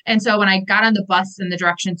it. And so when I got on the bus in the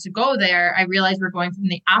direction to go there, I realized we're going from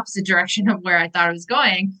the opposite direction of where I thought I was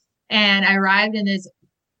going. And I arrived in this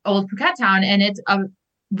Old Phuket Town, and it's a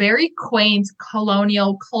very quaint,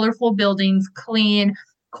 colonial, colorful buildings, clean,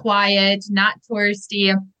 quiet, not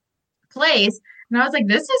touristy place And I was like,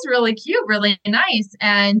 this is really cute, really nice.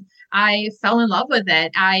 And I fell in love with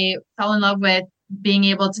it. I fell in love with being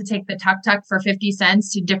able to take the tuk-tuk for 50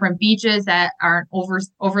 cents to different beaches that aren't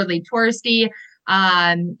overly touristy.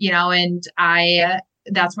 And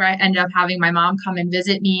that's where I ended up having my mom come and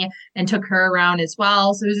visit me and took her around as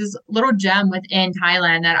well. So it was this little gem within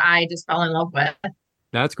Thailand that I just fell in love with.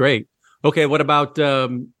 That's great. Okay. What about,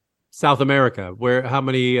 South America? How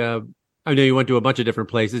many, I know you went to a bunch of different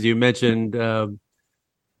places. You mentioned,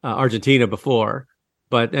 Argentina before,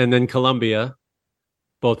 and then Colombia,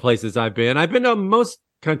 both places I've been. I've been to most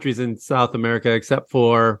countries in South America, except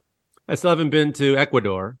for I still haven't been to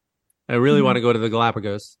Ecuador. I really want to go to the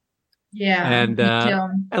Galapagos. Yeah. And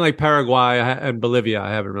like Paraguay and Bolivia,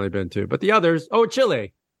 I haven't really been to, but the others,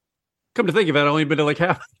 Chile. Come to think of it, I've only been to like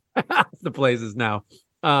half the places now.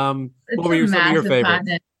 What were some of your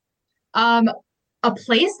favorites? A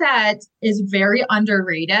place that is very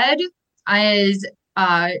underrated is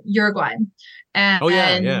Uruguay. And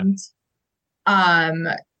I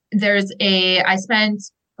spent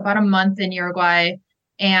about a month in Uruguay,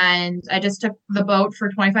 and I just took the boat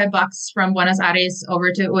for $25 from Buenos Aires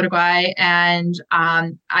over to Uruguay. And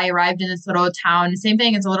I arrived in this little town. Same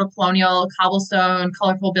thing. It's a little colonial, cobblestone,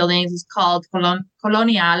 colorful buildings. It's called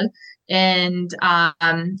Colonial. And I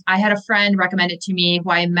had a friend recommend it to me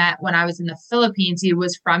who I met when I was in the Philippines. He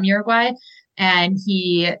was from Uruguay. And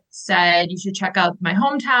he said, you should check out my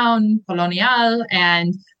hometown, Colonial.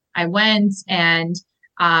 And I went, and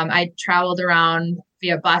I traveled around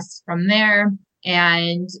via bus from there.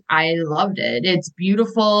 And I loved it. It's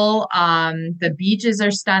beautiful. The beaches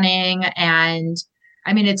are stunning. And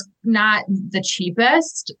I mean, it's not the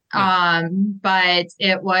cheapest, but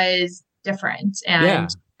it was different, and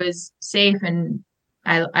it was safe, and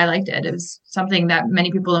I liked it. It was something that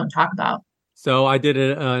many people don't talk about. So I did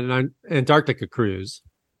an Antarctica cruise,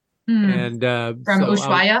 and from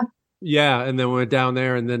Ushuaia. And then we went down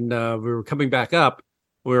there, and then we were coming back up.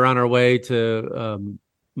 We were on our way to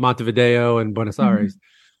Montevideo and Buenos Aires.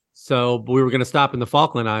 So we were going to stop in the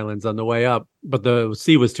Falkland Islands on the way up, but the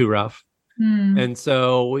sea was too rough. And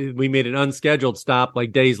so we made an unscheduled stop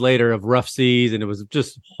like days later of rough seas, and it was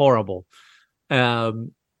just horrible. But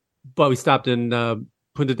we stopped in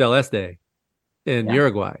Punta del Este in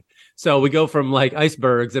Uruguay. So we go from like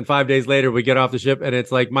icebergs, and 5 days later we get off the ship and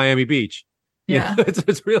it's like Miami Beach. Yeah.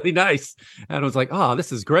 It's really nice. And I was like, oh,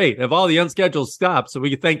 this is great. Of all the unscheduled stops, so we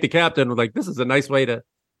could thank the captain. We're like, this is a nice way to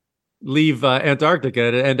leave Antarctica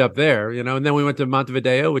to end up there, And then we went to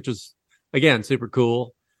Montevideo, which was, again, super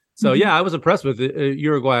cool. So, I was impressed with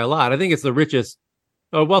Uruguay a lot. I think it's the richest,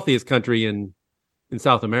 wealthiest country in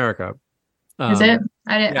South America. Is it?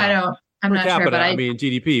 I'm not capita, sure, but I mean,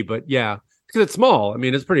 GDP, but because it's small. I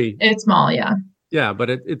mean, it's small. Yeah. Yeah.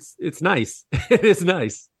 But it's nice. It is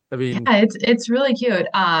nice. I mean, it's really cute.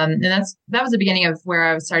 And that was the beginning of where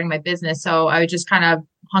I was starting my business. So I would just kind of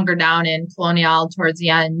hunker down in Colonial towards the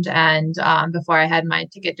end, and before I had my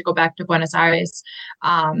ticket to go back to Buenos Aires.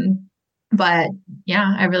 But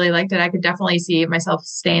yeah, I really liked it. I could definitely see myself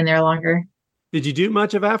staying there longer. Did you do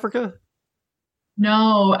much of Africa?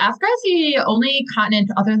 No, Africa is the only continent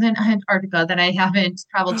other than Antarctica that I haven't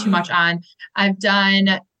traveled too much on. I've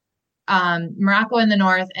done Morocco in the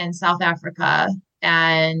north and South Africa,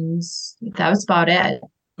 and that was about it.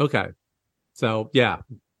 Okay. So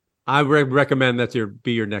I recommend that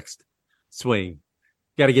be your next swing.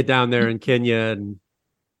 Got to get down there in Kenya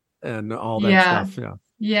and all that stuff. Yeah.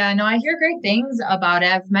 Yeah, no, I hear great things about it. I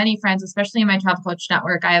have many friends, especially in my travel coach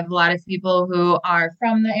network. I have a lot of people who are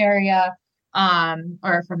from the area,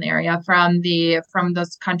 from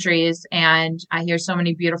those countries, and I hear so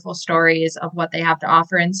many beautiful stories of what they have to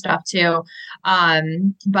offer and stuff too.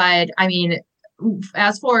 But I mean,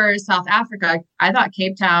 as for South Africa, I thought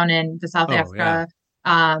Cape Town and the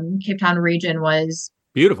Cape Town region was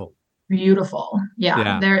beautiful.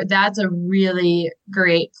 Yeah. That's a really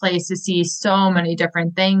great place to see so many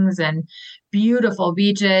different things and beautiful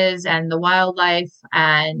beaches and the wildlife,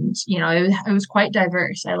 and it was quite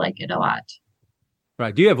diverse. I like it a lot.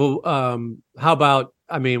 Right. Do you have how about,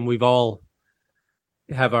 I mean, we've all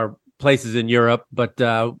have our places in Europe, but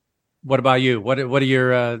what about you? What are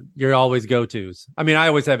your always go-tos? I mean, I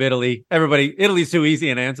always have Italy. Italy's too easy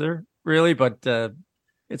an answer, really, but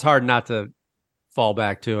it's hard not to fall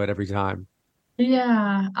back to it every time.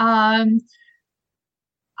 Yeah.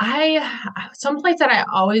 Someplace that I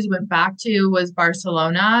always went back to was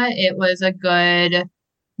Barcelona. It was a good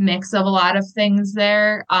mix of a lot of things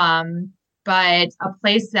there. But a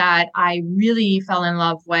place that I really fell in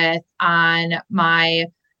love with on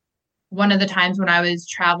one of the times when I was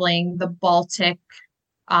traveling the Baltic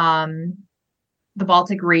the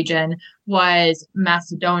Baltic region was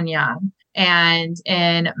Macedonia. And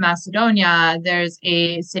in Macedonia, there's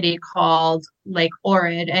a city called Lake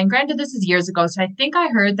Ohrid. And granted, this is years ago, so I think I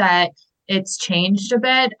heard that it's changed a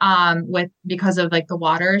bit because of like the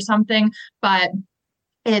water or something. But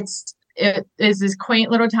it is this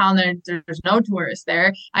quaint little town. There's no tourists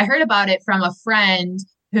there. I heard about it from a friend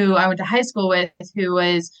who I went to high school with, who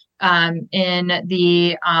was in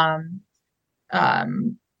the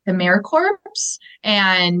AmeriCorps,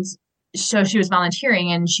 and so she was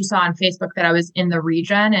volunteering, and she saw on Facebook that I was in the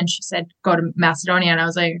region, and she said, go to Macedonia. And I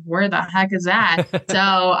was like, where the heck is that? So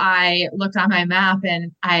I looked on my map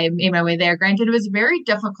and I made my way there. Granted, it was very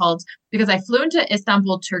difficult because I flew into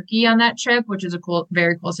Istanbul, Turkey on that trip, which is a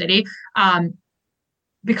very cool city.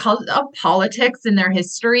 Because of politics and their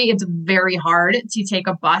history, it's very hard to take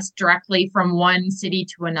a bus directly from one city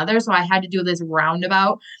to another. So I had to do this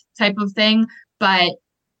roundabout type of thing, but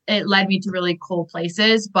it led me to really cool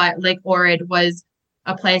places. But Lake Ohrid was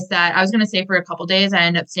a place that I was going to stay for a couple days. I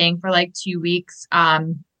ended up staying for like 2 weeks.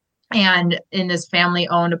 And in this family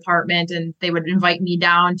owned apartment, and they would invite me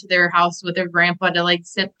down to their house with their grandpa to like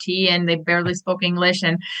sip tea, and they barely spoke English,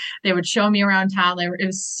 and they would show me around town. It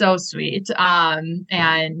was so sweet.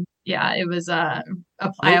 And yeah, it was I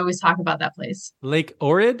always talk about that place. Lake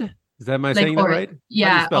Ohrid? Am I saying that right?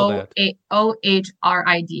 Yeah. Ohrid.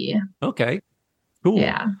 Okay. Cool.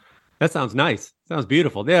 Yeah. That sounds nice. Sounds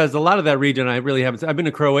beautiful. Yeah, there's a lot of that region I really haven't. I've been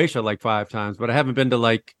to Croatia like 5 times, but I haven't been to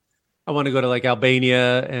like, I want to go to like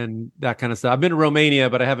Albania and that kind of stuff. I've been to Romania,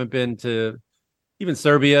 but I haven't been to even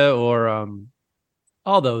Serbia or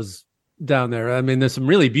all those down there. I mean, there's some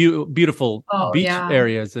really beautiful beach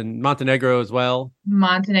areas, and Montenegro as well.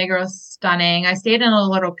 Montenegro's stunning. I stayed in a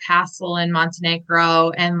little castle in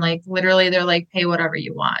Montenegro, and like literally they're like, pay whatever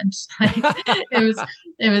you want. Like, it was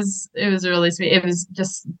really sweet. It was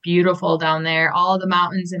just beautiful down there. All the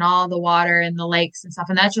mountains and all the water and the lakes and stuff.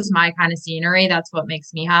 And that's just my kind of scenery. That's what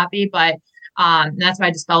makes me happy. But that's why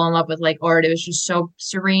I just fell in love with Lake Ohrid. It was just so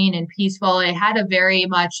serene and peaceful. It had a very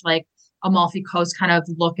much like Amalfi Coast kind of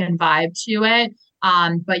look and vibe to it.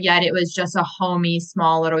 But yet it was just a homey,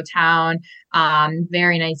 small little town.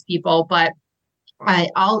 Very nice people. But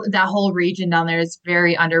that whole region down there is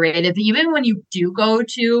very underrated. Even when you do go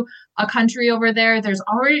to a country over there, there's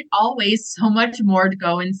always so much more to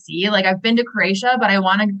go and see. Like I've been to Croatia, but I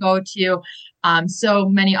want to go to so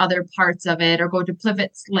many other parts of it, or go to Plivac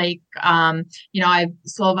Lake.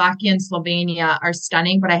 Slovakia and Slovenia are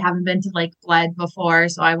stunning, but I haven't been to Lake Bled before,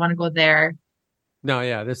 so I want to go there. No,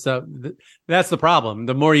 yeah, that's the problem.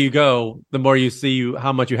 The more you go, the more you see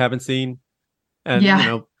how much you haven't seen, and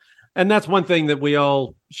and that's one thing that we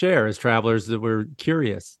all share as travelers, that we're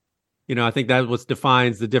curious. I think that's what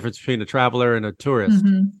defines the difference between a traveler and a tourist.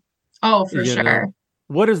 Mm-hmm. Oh, for sure.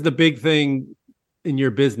 What is the big thing in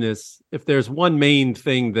your business? If there's one main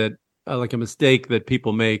thing that, like a mistake that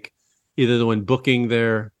people make, either when booking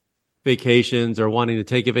their vacations or wanting to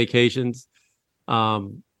take vacations,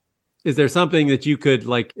 is there something that you could,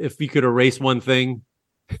 like, if you could erase one thing,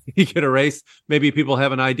 you could erase? Maybe people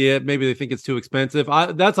have an idea. Maybe they think it's too expensive.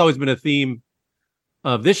 That's always been a theme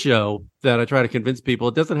of this show that I try to convince people.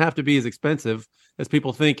 It doesn't have to be as expensive as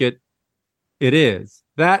people think it is.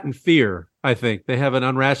 That and fear. I think they have an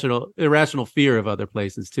irrational fear of other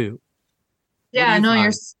places too. Yeah, no,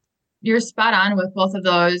 you're spot on with both of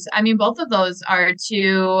those. I mean, both of those are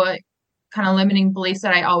two kind of limiting beliefs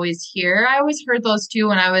that I always hear. I always heard those too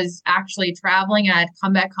when I was actually traveling, and I'd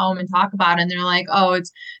come back home and talk about it, and they're like, oh,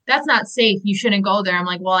 that's not safe. You shouldn't go there. I'm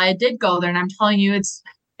like, well, I did go there, and I'm telling you it's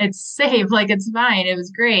safe. Like, it's fine. It was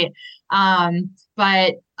great.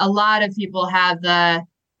 But a lot of people have the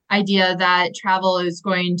idea that travel is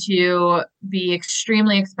going to be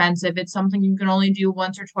extremely expensive. It's something you can only do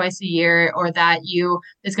once or twice a year, or that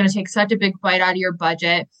it's going to take such a big bite out of your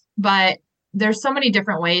budget. But there's so many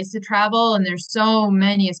different ways to travel, and there's so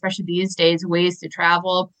many, especially these days, ways to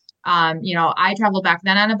travel. I traveled back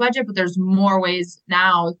then on a budget, but there's more ways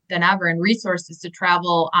now than ever, and resources to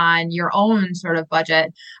travel on your own sort of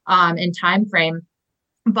budget and time frame.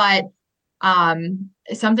 But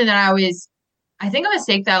something that I think a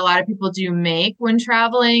mistake that a lot of people do make when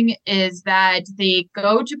traveling is that they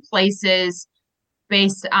go to places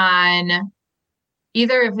based on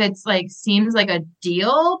either if it's like seems like a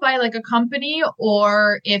deal by like a company,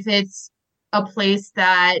 or if it's a place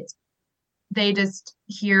that they just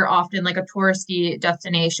hear often, like a touristy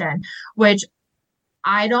destination, which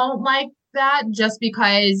I don't like that, just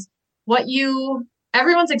because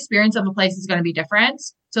everyone's experience of a place is going to be different.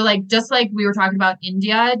 So like, just like we were talking about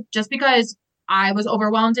India, just because I was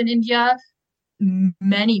overwhelmed in India,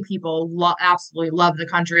 many people absolutely love the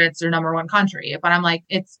country. It's their number one country. But I'm like,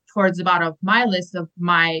 it's towards the bottom of my list of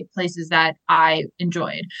my places that I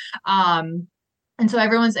enjoyed. And so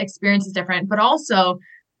everyone's experience is different, but also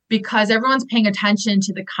because everyone's paying attention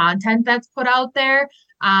to the content that's put out there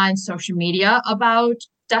on social media about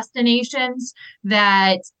destinations,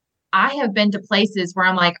 that I have been to places where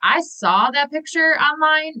I'm like, I saw that picture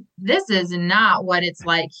online. This is not what it's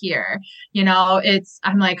like here.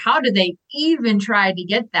 I'm like, how did they even try to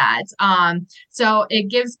get that? So it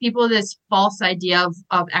gives people this false idea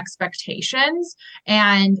of expectations,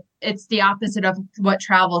 and it's the opposite of what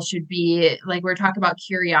travel should be. Like we're talking about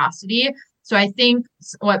curiosity. So I think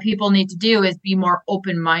what people need to do is be more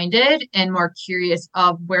open-minded and more curious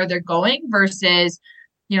of where they're going versus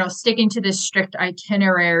sticking to this strict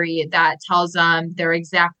itinerary that tells them their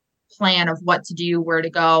exact plan of what to do, where to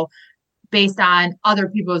go, based on other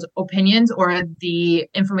people's opinions or the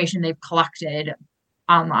information they've collected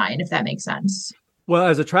online, if that makes sense. Well,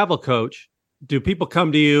 as a travel coach, do people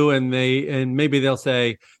come to you and maybe they'll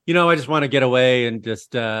say, I just want to get away and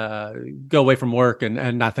just go away from work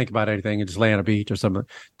and not think about anything and just lay on a beach or something?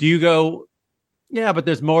 Do you go, yeah, but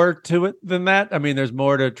there's more to it than that? I mean, there's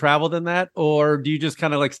more to travel than that? Or do you just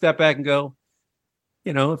kind of like step back and go,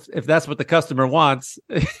 if that's what the customer wants,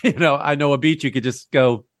 I know a beach, you could just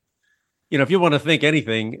go, if you want to think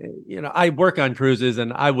anything, I work on cruises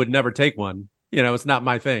and I would never take one. It's not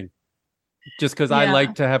my thing. Just because I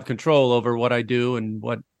like to have control over what I do and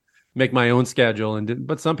make my own schedule.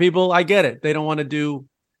 But some people, I get it. They don't want to do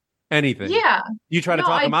anything. Yeah. You try to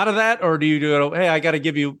talk them out of that, or do you go, hey, I got to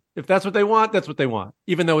give you, if that's what they want, that's what they want,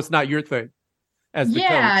 even though it's not your thing as the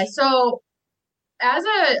coach? So as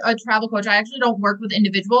a travel coach, I actually don't work with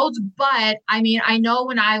individuals, but I mean, I know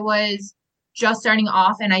when I was just starting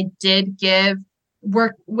off and I did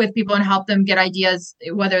work with people and help them get ideas,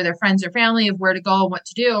 whether they're friends or family, of where to go and what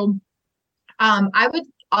to do. I would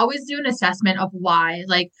always do an assessment of why.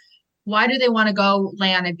 Like, why do they want to go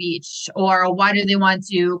lay on a beach, or why do they want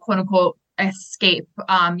to quote unquote escape?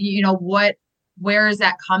 Where is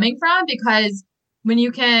that coming from? Because when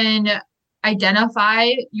you can identify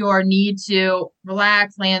your need to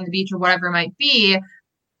relax, lay on the beach, or whatever it might be,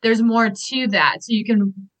 there's more to that. So you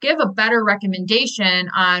can give a better recommendation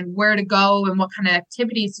on where to go and what kind of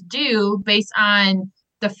activities to do based on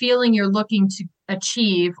the feeling you're looking to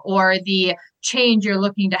achieve or the change you're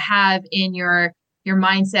looking to have in your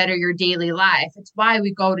mindset or your daily life. It's why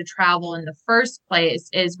we go to travel in the first place,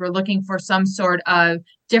 is we're looking for some sort of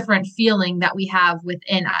different feeling that we have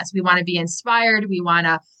within us. We want to be inspired. We want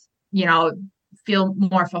to, feel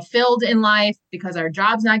more fulfilled in life because our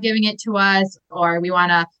job's not giving it to us, or we want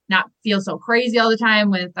to not feel so crazy all the time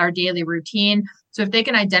with our daily routine. So if they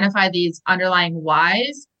can identify these underlying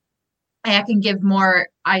whys, I can give more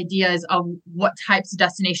ideas of what types of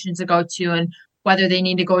destinations to go to and whether they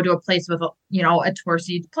need to go to a place with, a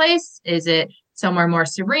touristy place. Is it somewhere more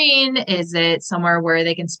serene? Is it somewhere where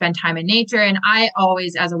they can spend time in nature? And I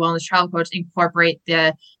always, as a wellness travel coach, incorporate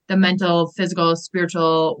the mental, physical,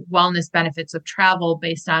 spiritual wellness benefits of travel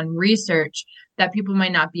based on research that people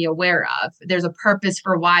might not be aware of. There's a purpose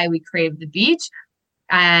for why we crave the beach.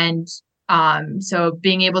 And so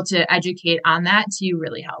being able to educate on that to you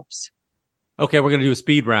really helps. Okay, we're going to do a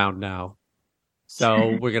speed round now.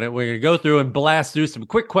 So we're gonna go through and blast through some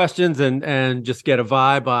quick questions and just get a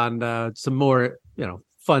vibe on some more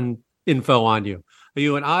fun info on you. Are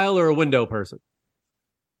you an aisle or a window person?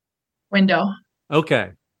 Window. Okay.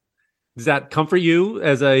 Does that comfort you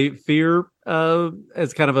as a fear,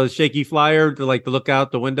 as kind of a shaky flyer to look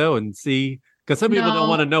out the window and see? Because some people don't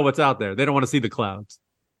want to know what's out there. They don't want to see the clouds.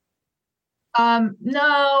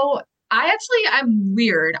 No, I'm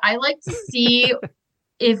weird. I like to see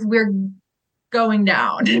if we're going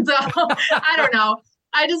down. So I don't know.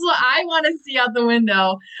 I want to see out the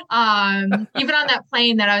window. Even on that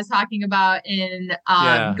plane that I was talking about in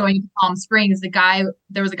going to Palm Springs,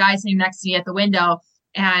 there was a guy sitting next to me at the window,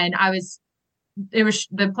 and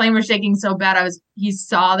the plane was shaking so bad. He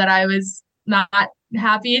saw that I was not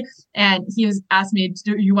happy, and he was asking me,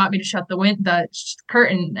 do you want me to shut the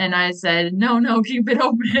curtain? And I said, no, keep it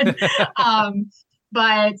open.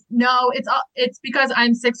 But no, it's because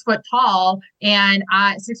I'm 6 foot tall and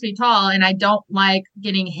 6 feet tall, and I don't like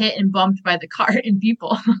getting hit and bumped by the car and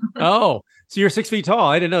people. Oh, so you're 6 feet tall.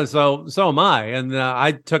 I didn't know. So am I. And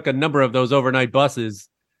I took a number of those overnight buses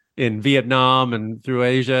in Vietnam and through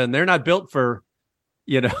Asia, and they're not built for,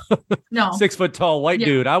 no 6 foot tall white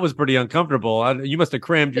dude. I was pretty uncomfortable. You must have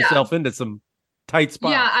crammed yourself into some tight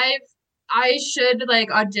spots. Yeah, I should like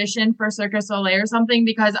audition for Cirque du Soleil or something,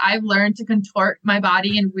 because I've learned to contort my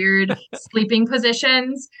body in weird sleeping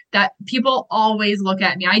positions that people always look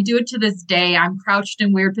at me. I do it to this day. I'm crouched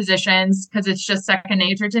in weird positions because it's just second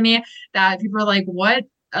nature to me, that people are like, what?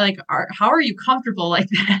 Like, how are you comfortable like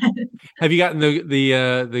that? Have you gotten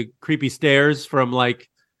the creepy stares from like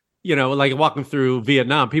walking through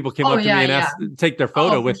Vietnam? People came up to me and asked to take their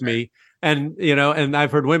photo with me. And, and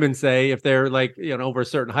I've heard women say if they're like, over a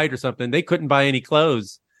certain height or something, they couldn't buy any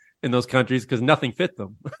clothes in those countries because nothing fit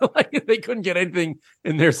them. Like they couldn't get anything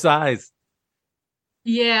in their size.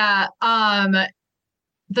 Yeah.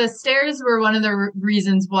 The stairs were one of the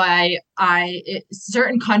reasons why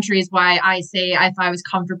certain countries, why I say if I was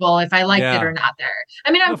comfortable, if I liked it or not there.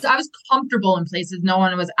 I mean, I was comfortable in places. No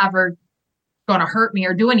one was ever going to hurt me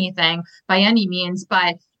or do anything by any means.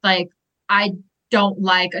 But like, I don't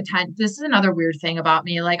like attention. This is another weird thing about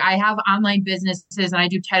me. Like, I have online businesses and I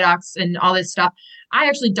do TED Talks and all this stuff. I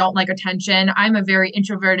actually don't like attention. I'm a very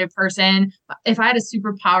introverted person. If I had a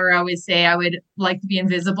superpower, I always say I would like to be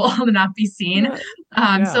invisible and not be seen.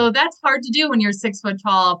 So that's hard to do when you're 6 foot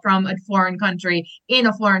tall from a foreign country, in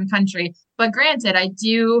a foreign country. But granted, I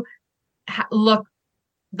do look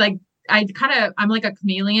like I'm like a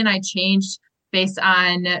chameleon. I change based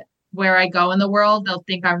on where I go in the world. They'll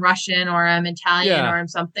think I'm Russian or I'm Italian or I'm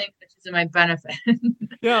something, which is in my benefit.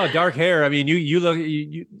 Dark hair. I mean, you look,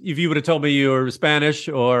 if you would have told me you were Spanish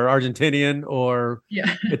or Argentinian or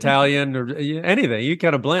Italian or anything, you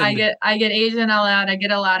kind of blend. I get Asian a lot. I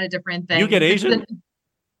get a lot of different things. You get Asian?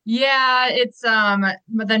 It's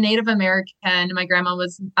the Native American. My grandma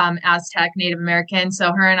was Aztec Native American,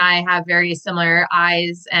 so her and I have very similar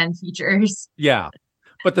eyes and features. Yeah.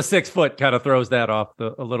 But the 6 foot kind of throws that off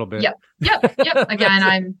a little bit. Yep.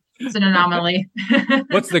 Again, it's an anomaly.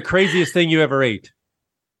 What's the craziest thing you ever ate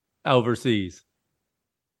overseas?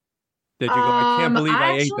 Did you go, I can't believe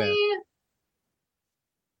I ate that.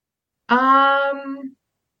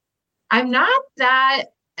 I'm not that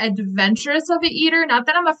adventurous of an eater. Not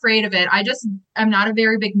that I'm afraid of it. I'm not a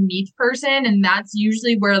very big meat person. And that's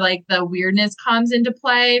usually where like the weirdness comes into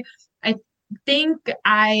play. I think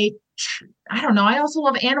I don't know. I also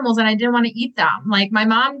love animals and I didn't want to eat them. Like my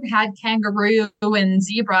mom had kangaroo and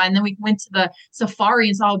zebra, and then we went to the safari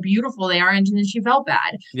and saw how beautiful they are, and then she felt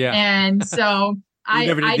bad. Yeah. And so I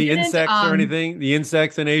never did the insects or anything, the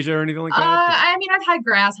insects in Asia or anything like that? I mean, I've had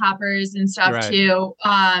grasshoppers and stuff too.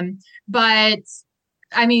 But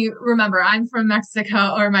I mean, remember, I'm from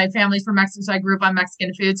Mexico, or my family's from Mexico, so I grew up on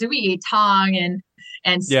Mexican food. So we eat tongue and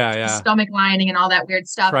stomach lining and all that weird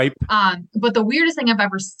stuff. Tripe. But the weirdest thing I've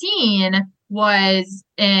ever seen was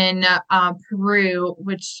in Peru,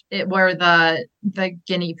 where the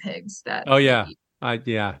guinea pigs that. Oh yeah, I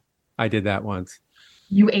did that once.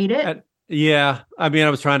 You ate it? Yeah, I mean, I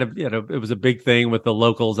was trying to, it was a big thing with the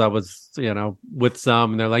locals. I was, with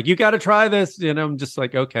some, and they're like, "You got to try this," I'm just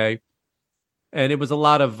like, okay. And it was a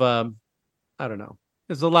lot of, I don't know,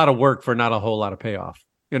 it's a lot of work for not a whole lot of payoff.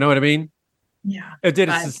 You know what I mean? Yeah. It did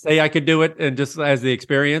say I could do it and just as the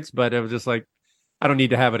experience, but it was just like, I don't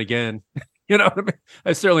need to have it again. You know what I mean?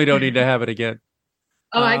 I certainly don't need to have it again.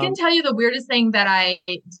 I can tell you the weirdest thing that I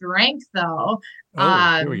drank though.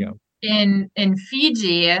 Here we go. In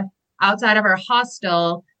Fiji, outside of our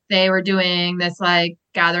hostel, they were doing this like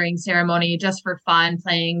gathering ceremony just for fun,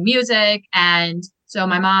 playing music. And so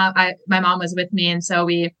my mom was with me. And so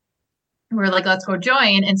we were like, let's go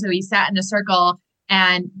join. And so we sat in a circle,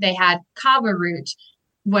 and they had kava root,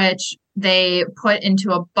 which they put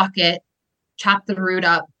into a bucket, chopped the root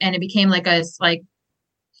up, and it became like a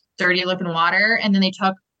dirty looking water. And then they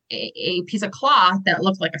took a piece of cloth that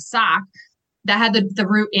looked like a sock that had the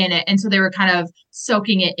root in it. And so they were kind of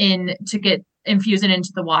soaking it in to infuse it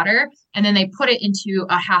into the water. And then they put it into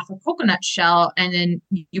a half a coconut shell, and then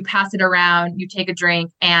you pass it around, you take a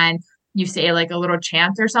drink, and you say like a little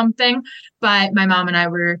chant or something. But my mom and I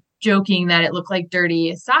were joking that it looked like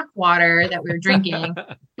dirty sock water that we were drinking,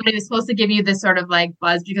 but it was supposed to give you this sort of like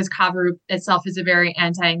buzz, because kava root itself is a very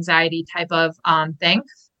anti-anxiety type of thing.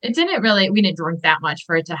 We didn't drink that much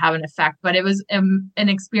for it to have an effect, but it was an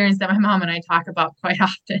experience that my mom and I talk about quite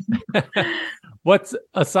often. What's,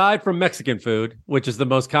 aside from Mexican food, which is the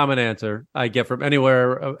most common answer I get from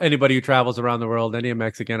anybody who travels around the world, any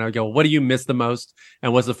Mexican, I go, what do you miss the most?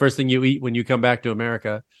 And what's the first thing you eat when you come back to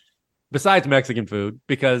America? Besides Mexican food,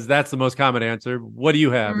 because that's the most common answer. What do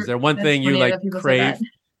you have? Is there one thing you like crave?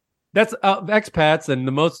 That's expats, and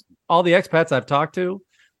all the expats I've talked to,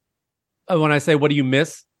 when I say, what do you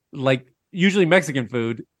miss? Like usually Mexican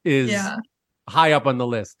food is high up on the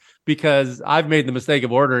list, because I've made the mistake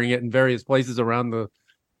of ordering it in various places around the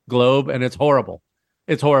globe, and it's horrible.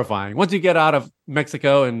 It's horrifying. Once you get out of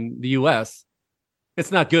Mexico and the U.S.,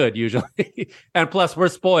 it's not good usually. And plus, we're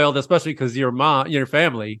spoiled, especially because your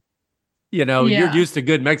family, you're used to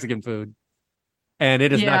good Mexican food. And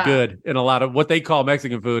it is not good. And a lot of what they call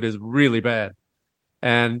Mexican food is really bad.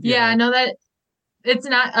 And I know that it's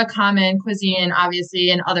not a common cuisine, obviously,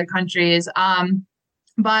 in other countries.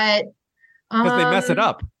 But because they mess it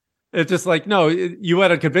up. It's just like, no, you got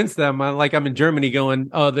to convince them. Like I'm in Germany going,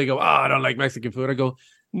 they go, I don't like Mexican food. I go,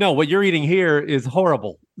 no, what you're eating here is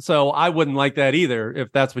horrible. So I wouldn't like that either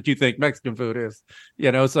if that's what you think Mexican food is.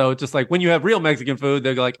 So just like when you have real Mexican food,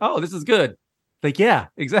 they're like, oh, this is good. Like, yeah,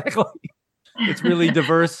 exactly. It's really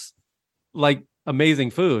diverse, like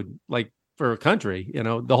amazing food, like for a country,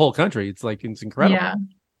 the whole country. It's like, it's incredible.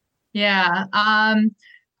 Yeah.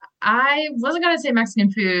 I wasn't going to say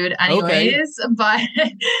Mexican food anyways, but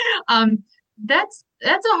that's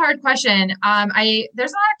a hard question.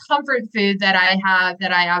 There's a lot of comfort food that I have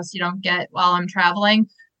that I obviously don't get while I'm traveling.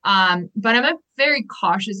 But I'm a very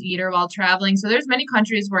cautious eater while traveling. So there's many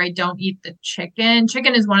countries where I don't eat the chicken.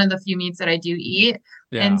 Chicken is one of the few meats that I do eat.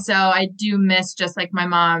 Yeah. And so I do miss just like my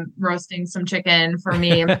mom roasting some chicken for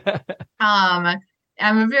me.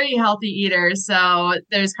 I'm a very healthy eater. So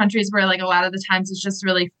there's countries where like a lot of the times it's just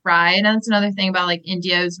really fried. And that's another thing about like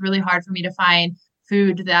India. It's really hard for me to find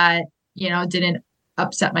food that, didn't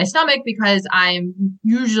upset my stomach because I'm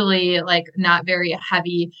usually like not very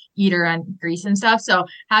heavy eater on grease and stuff. So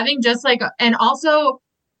having just like, and also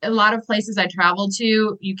a lot of places I travel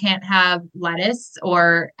to, you can't have lettuce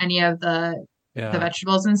or any of the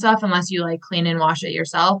vegetables and stuff unless you like clean and wash it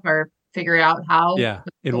yourself or figure out how. Yeah.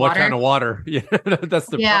 In what kind of water? Yeah. That's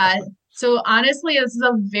the problem. So honestly, this is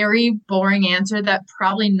a very boring answer that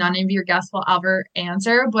probably none of your guests will ever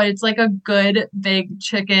answer, but it's like a good big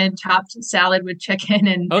chicken chopped salad with chicken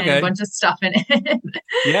and a bunch of stuff in it.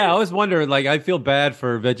 Yeah. I always wonder, like, I feel bad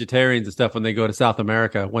for vegetarians and stuff when they go to South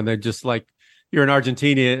America, when they're just like, you're in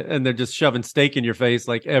Argentina and they're just shoving steak in your face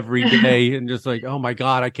like every day and just like, oh my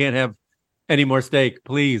God, I can't have any more steak,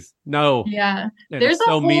 please. No. Yeah. And there's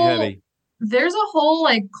so meat heavy. There's a whole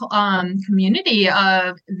like community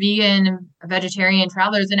of vegan, vegetarian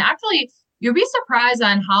travelers. And actually, you'll be surprised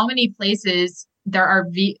on how many places there are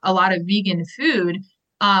a lot of vegan food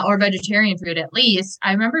or vegetarian food, at least.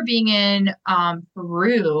 I remember being in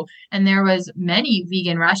Peru and there was many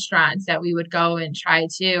vegan restaurants that we would go and try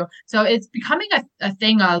too. So it's becoming a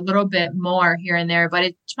thing a little bit more here and there, but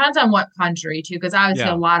it depends on what country too, because obviously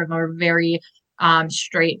a lot of them are very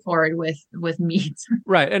straightforward with meats.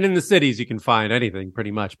 Right. And in the cities, you can find anything pretty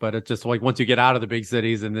much, but it's just like once you get out of the big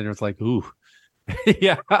cities and then it's like, ooh,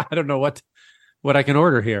 yeah, I don't know what I can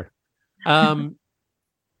order here.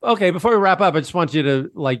 Okay. Before we wrap up, I just want you to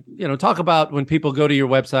talk about when people go to your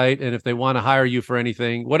website and if they want to hire you for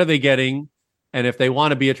anything, what are they getting? And if they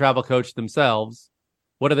want to be a travel coach themselves,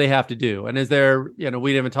 what do they have to do? And is there,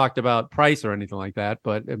 we haven't talked about price or anything like that,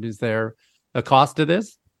 but is there a cost to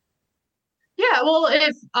this? Yeah, well,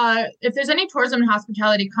 if there's any tourism and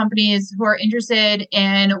hospitality companies who are interested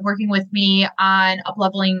in working with me on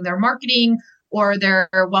up-leveling their marketing or their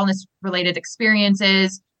wellness-related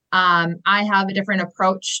experiences, I have a different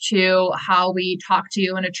approach to how we talk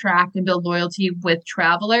to and attract and build loyalty with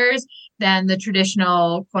travelers than the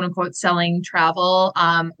traditional quote-unquote selling travel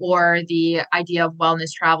or the idea of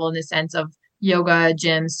wellness travel in the sense of yoga,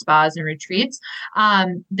 gyms, spas, and retreats.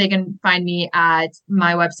 They can find me at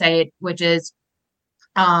my website, which is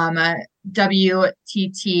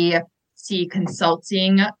WTTC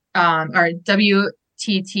Consulting or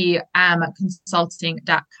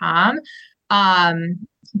WTTMconsulting.com.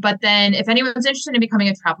 But then if anyone's interested in becoming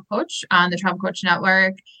a travel coach on the Travel Coach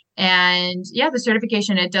Network, and the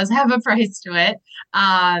certification, it does have a price to it.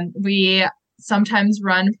 We sometimes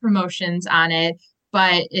run promotions on it,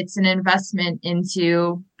 but it's an investment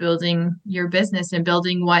into building your business and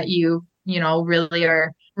building what you really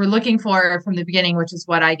we're looking for from the beginning, which is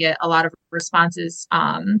what I get a lot of responses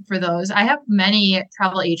for those. I have many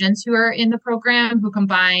travel agents who are in the program who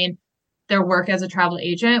combine their work as a travel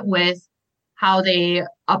agent with how they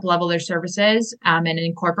up-level their services and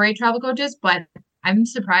incorporate travel coaches. But I'm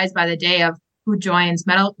surprised by the day of who joins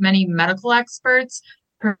many medical experts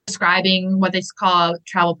prescribing what they call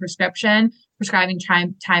travel prescription, prescribing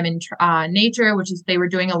time in nature, which is they were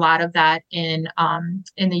doing a lot of that in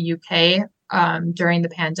the UK during the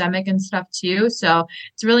pandemic and stuff too. So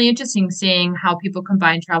it's really interesting seeing how people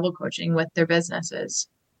combine travel coaching with their businesses.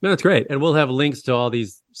 No, that's great. And we'll have links to all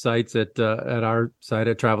these sites at our site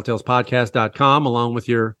at traveltalespodcast.com, along with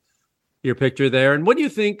your picture there. And what do you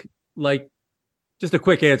think, like, just a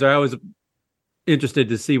quick answer. I always interested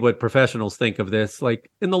to see what professionals think of this. Like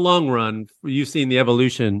in the long run, you've seen the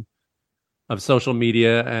evolution of social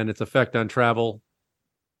media and its effect on travel.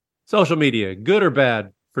 Social media, good or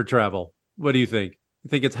bad for travel? What do you think? You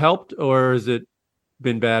think it's helped or has it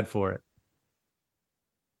been bad for it?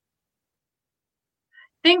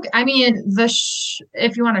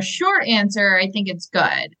 If you want a short answer, I think it's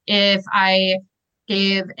good. If I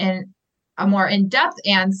gave a more in-depth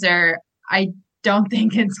answer, I don't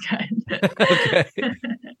think it's good. Okay.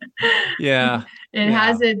 Yeah. It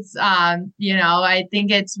has its, I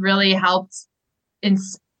think it's really helped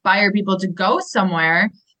inspire people to go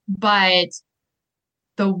somewhere, but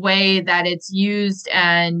the way that it's used,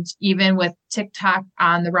 and even with TikTok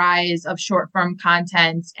on the rise of short form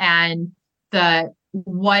content and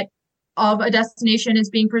what of a destination is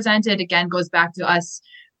being presented, again, goes back to us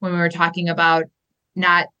when we were talking about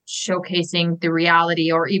not showcasing the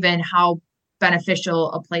reality or even how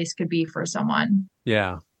beneficial a place could be for someone.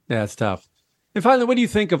 Yeah, it's tough. And finally, what do you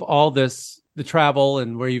think of all this, the travel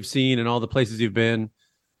and where you've seen and all the places you've been?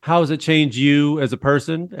 How has it changed you as a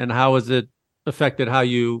person, and how has it affected how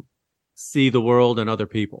you see the world and other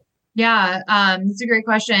people? Yeah, it's a great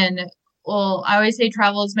question. Well, I always say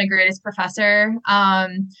travel is my greatest professor.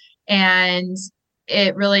 And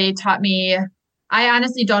it really taught me, I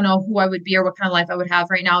honestly don't know who I would be or what kind of life I would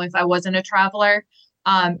have right now if I wasn't a traveler.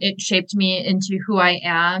 It shaped me into who I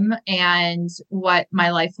am and what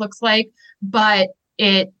my life looks like, but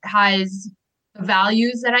it has the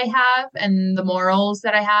values that I have and the morals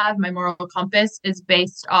that I have. My moral compass is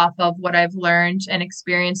based off of what I've learned and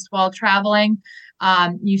experienced while traveling.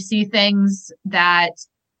 You see things that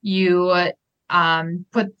you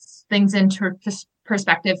put things into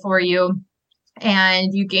perspective for you,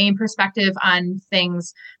 and you gain perspective on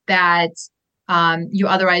things that you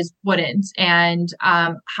otherwise wouldn't. And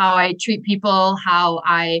how I treat people, how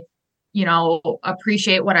I,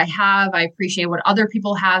 appreciate what I have. I appreciate what other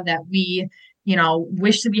people have that we,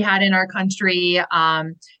 wish to be had in our country,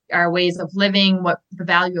 our ways of living, what the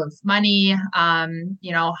value of money,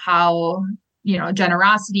 how,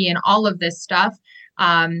 generosity and all of this stuff.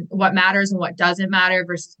 What matters and what doesn't matter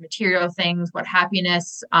versus material things, what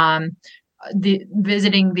happiness,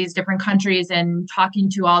 visiting these different countries and talking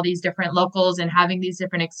to all these different locals and having these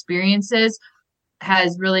different experiences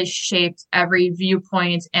has really shaped every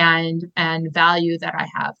viewpoint and value that I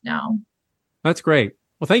have now. That's great.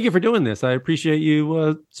 Well, thank you for doing this. I appreciate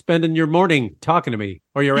you spending your morning talking to me,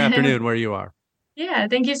 or your afternoon where you are. Yeah,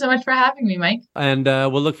 thank you so much for having me, Mike. And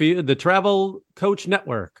we'll look for you, the Travel Coach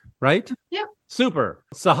Network, right? Yep. Super.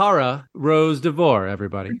 Sahara Rose DeVore,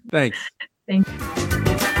 everybody. Thanks. Thank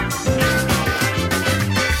you.